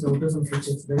purchase all these routers and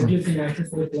switches. Directly you can access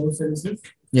for the cloud services.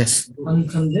 Yes.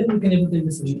 And from there we can able to take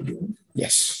this solution.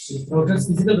 Yes. Routers,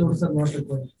 physical routers are not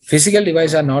required. Physical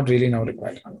devices are not really now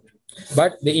required.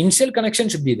 But the initial connection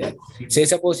should be there. Say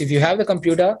suppose if you have the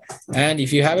computer and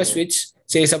if you have a switch,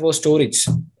 say suppose storage.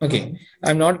 Okay.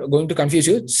 I'm not going to confuse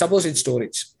you. Suppose it's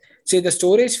storage. Say the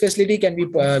storage facility can be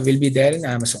will be there in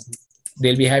Amazon.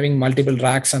 They'll be having multiple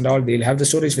racks and all. They'll have the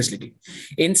storage facility.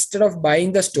 Instead of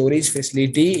buying the storage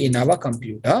facility in our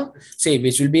computer, say,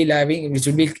 which will be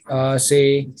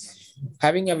say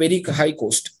having a very high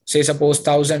cost. Say suppose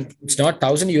 1,000, it's not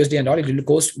 1,000 USD and all, it will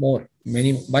cost more,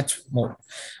 much more.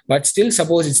 But still,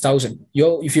 suppose it's 1,000.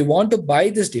 If you want to buy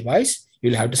this device,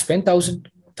 you'll have to spend 1,000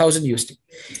 USD.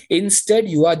 Instead,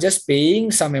 you are just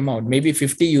paying some amount, maybe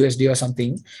 50 USD or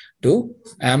something to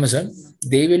Amazon.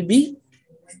 They will be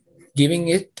giving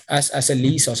it as a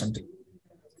lease or something.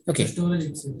 Okay.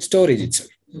 Storage itself.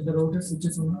 So the router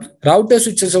switches on. Router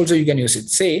switches also you can use it.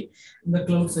 Say In the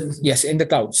cloud service. yes, in the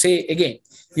cloud. Say again,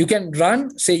 you can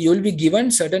run, say you will be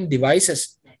given certain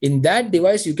devices. In that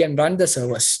device, you can run the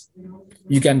servers.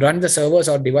 You can run the servers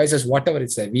or devices, whatever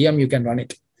it's there. VM, you can run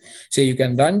it. Say you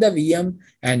can run the VM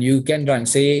and you can run,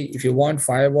 say if you want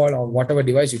firewall or whatever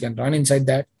device, you can run inside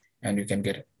that and you can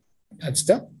get it. That's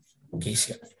the case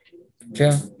here.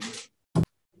 Clear?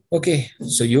 Okay,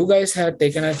 so you guys have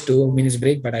taken a 2 minutes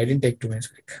break, but I didn't take 2 minutes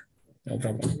break. No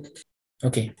problem.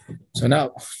 Okay, so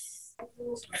now.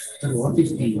 Sir, what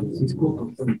is the Cisco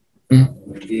company?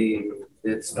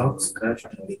 Their stocks crashed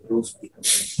and they closed the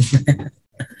company.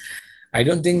 I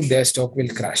don't think their stock will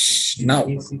crash now.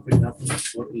 In case if it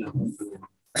happens, what will happen to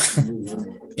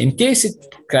In case it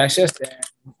crashes, then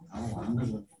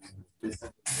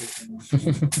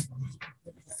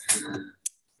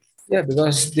yeah,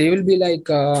 because they will be like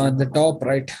the top,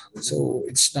 right? So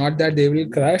it's not that they will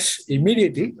crash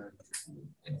immediately.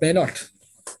 It may not.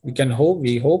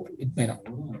 We hope it may not.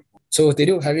 So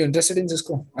Thiru, have you interested in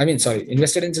Cisco?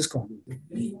 Invested in Cisco?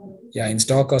 Yeah, in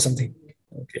stock or something.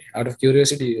 Okay, out of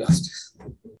curiosity you asked.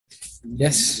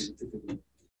 Yes.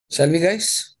 Shall we,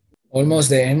 guys? Almost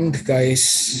the end,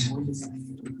 guys.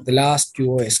 The last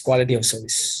QoS, quality of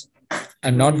service.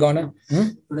 I'm not gonna.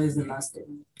 Today is the last day.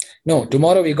 No,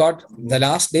 tomorrow we got the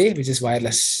last day, which is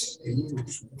wireless.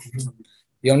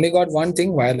 We only got one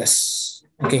thing, wireless.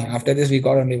 Okay, after this we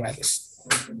got only wireless.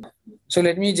 So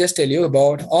let me just tell you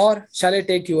about, or shall I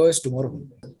take yours tomorrow?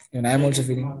 And I'm also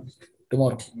feeling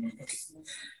tomorrow. Okay.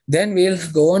 Then we'll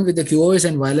go on with the QoS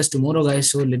and wireless tomorrow,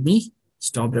 guys. So let me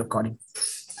stop recording.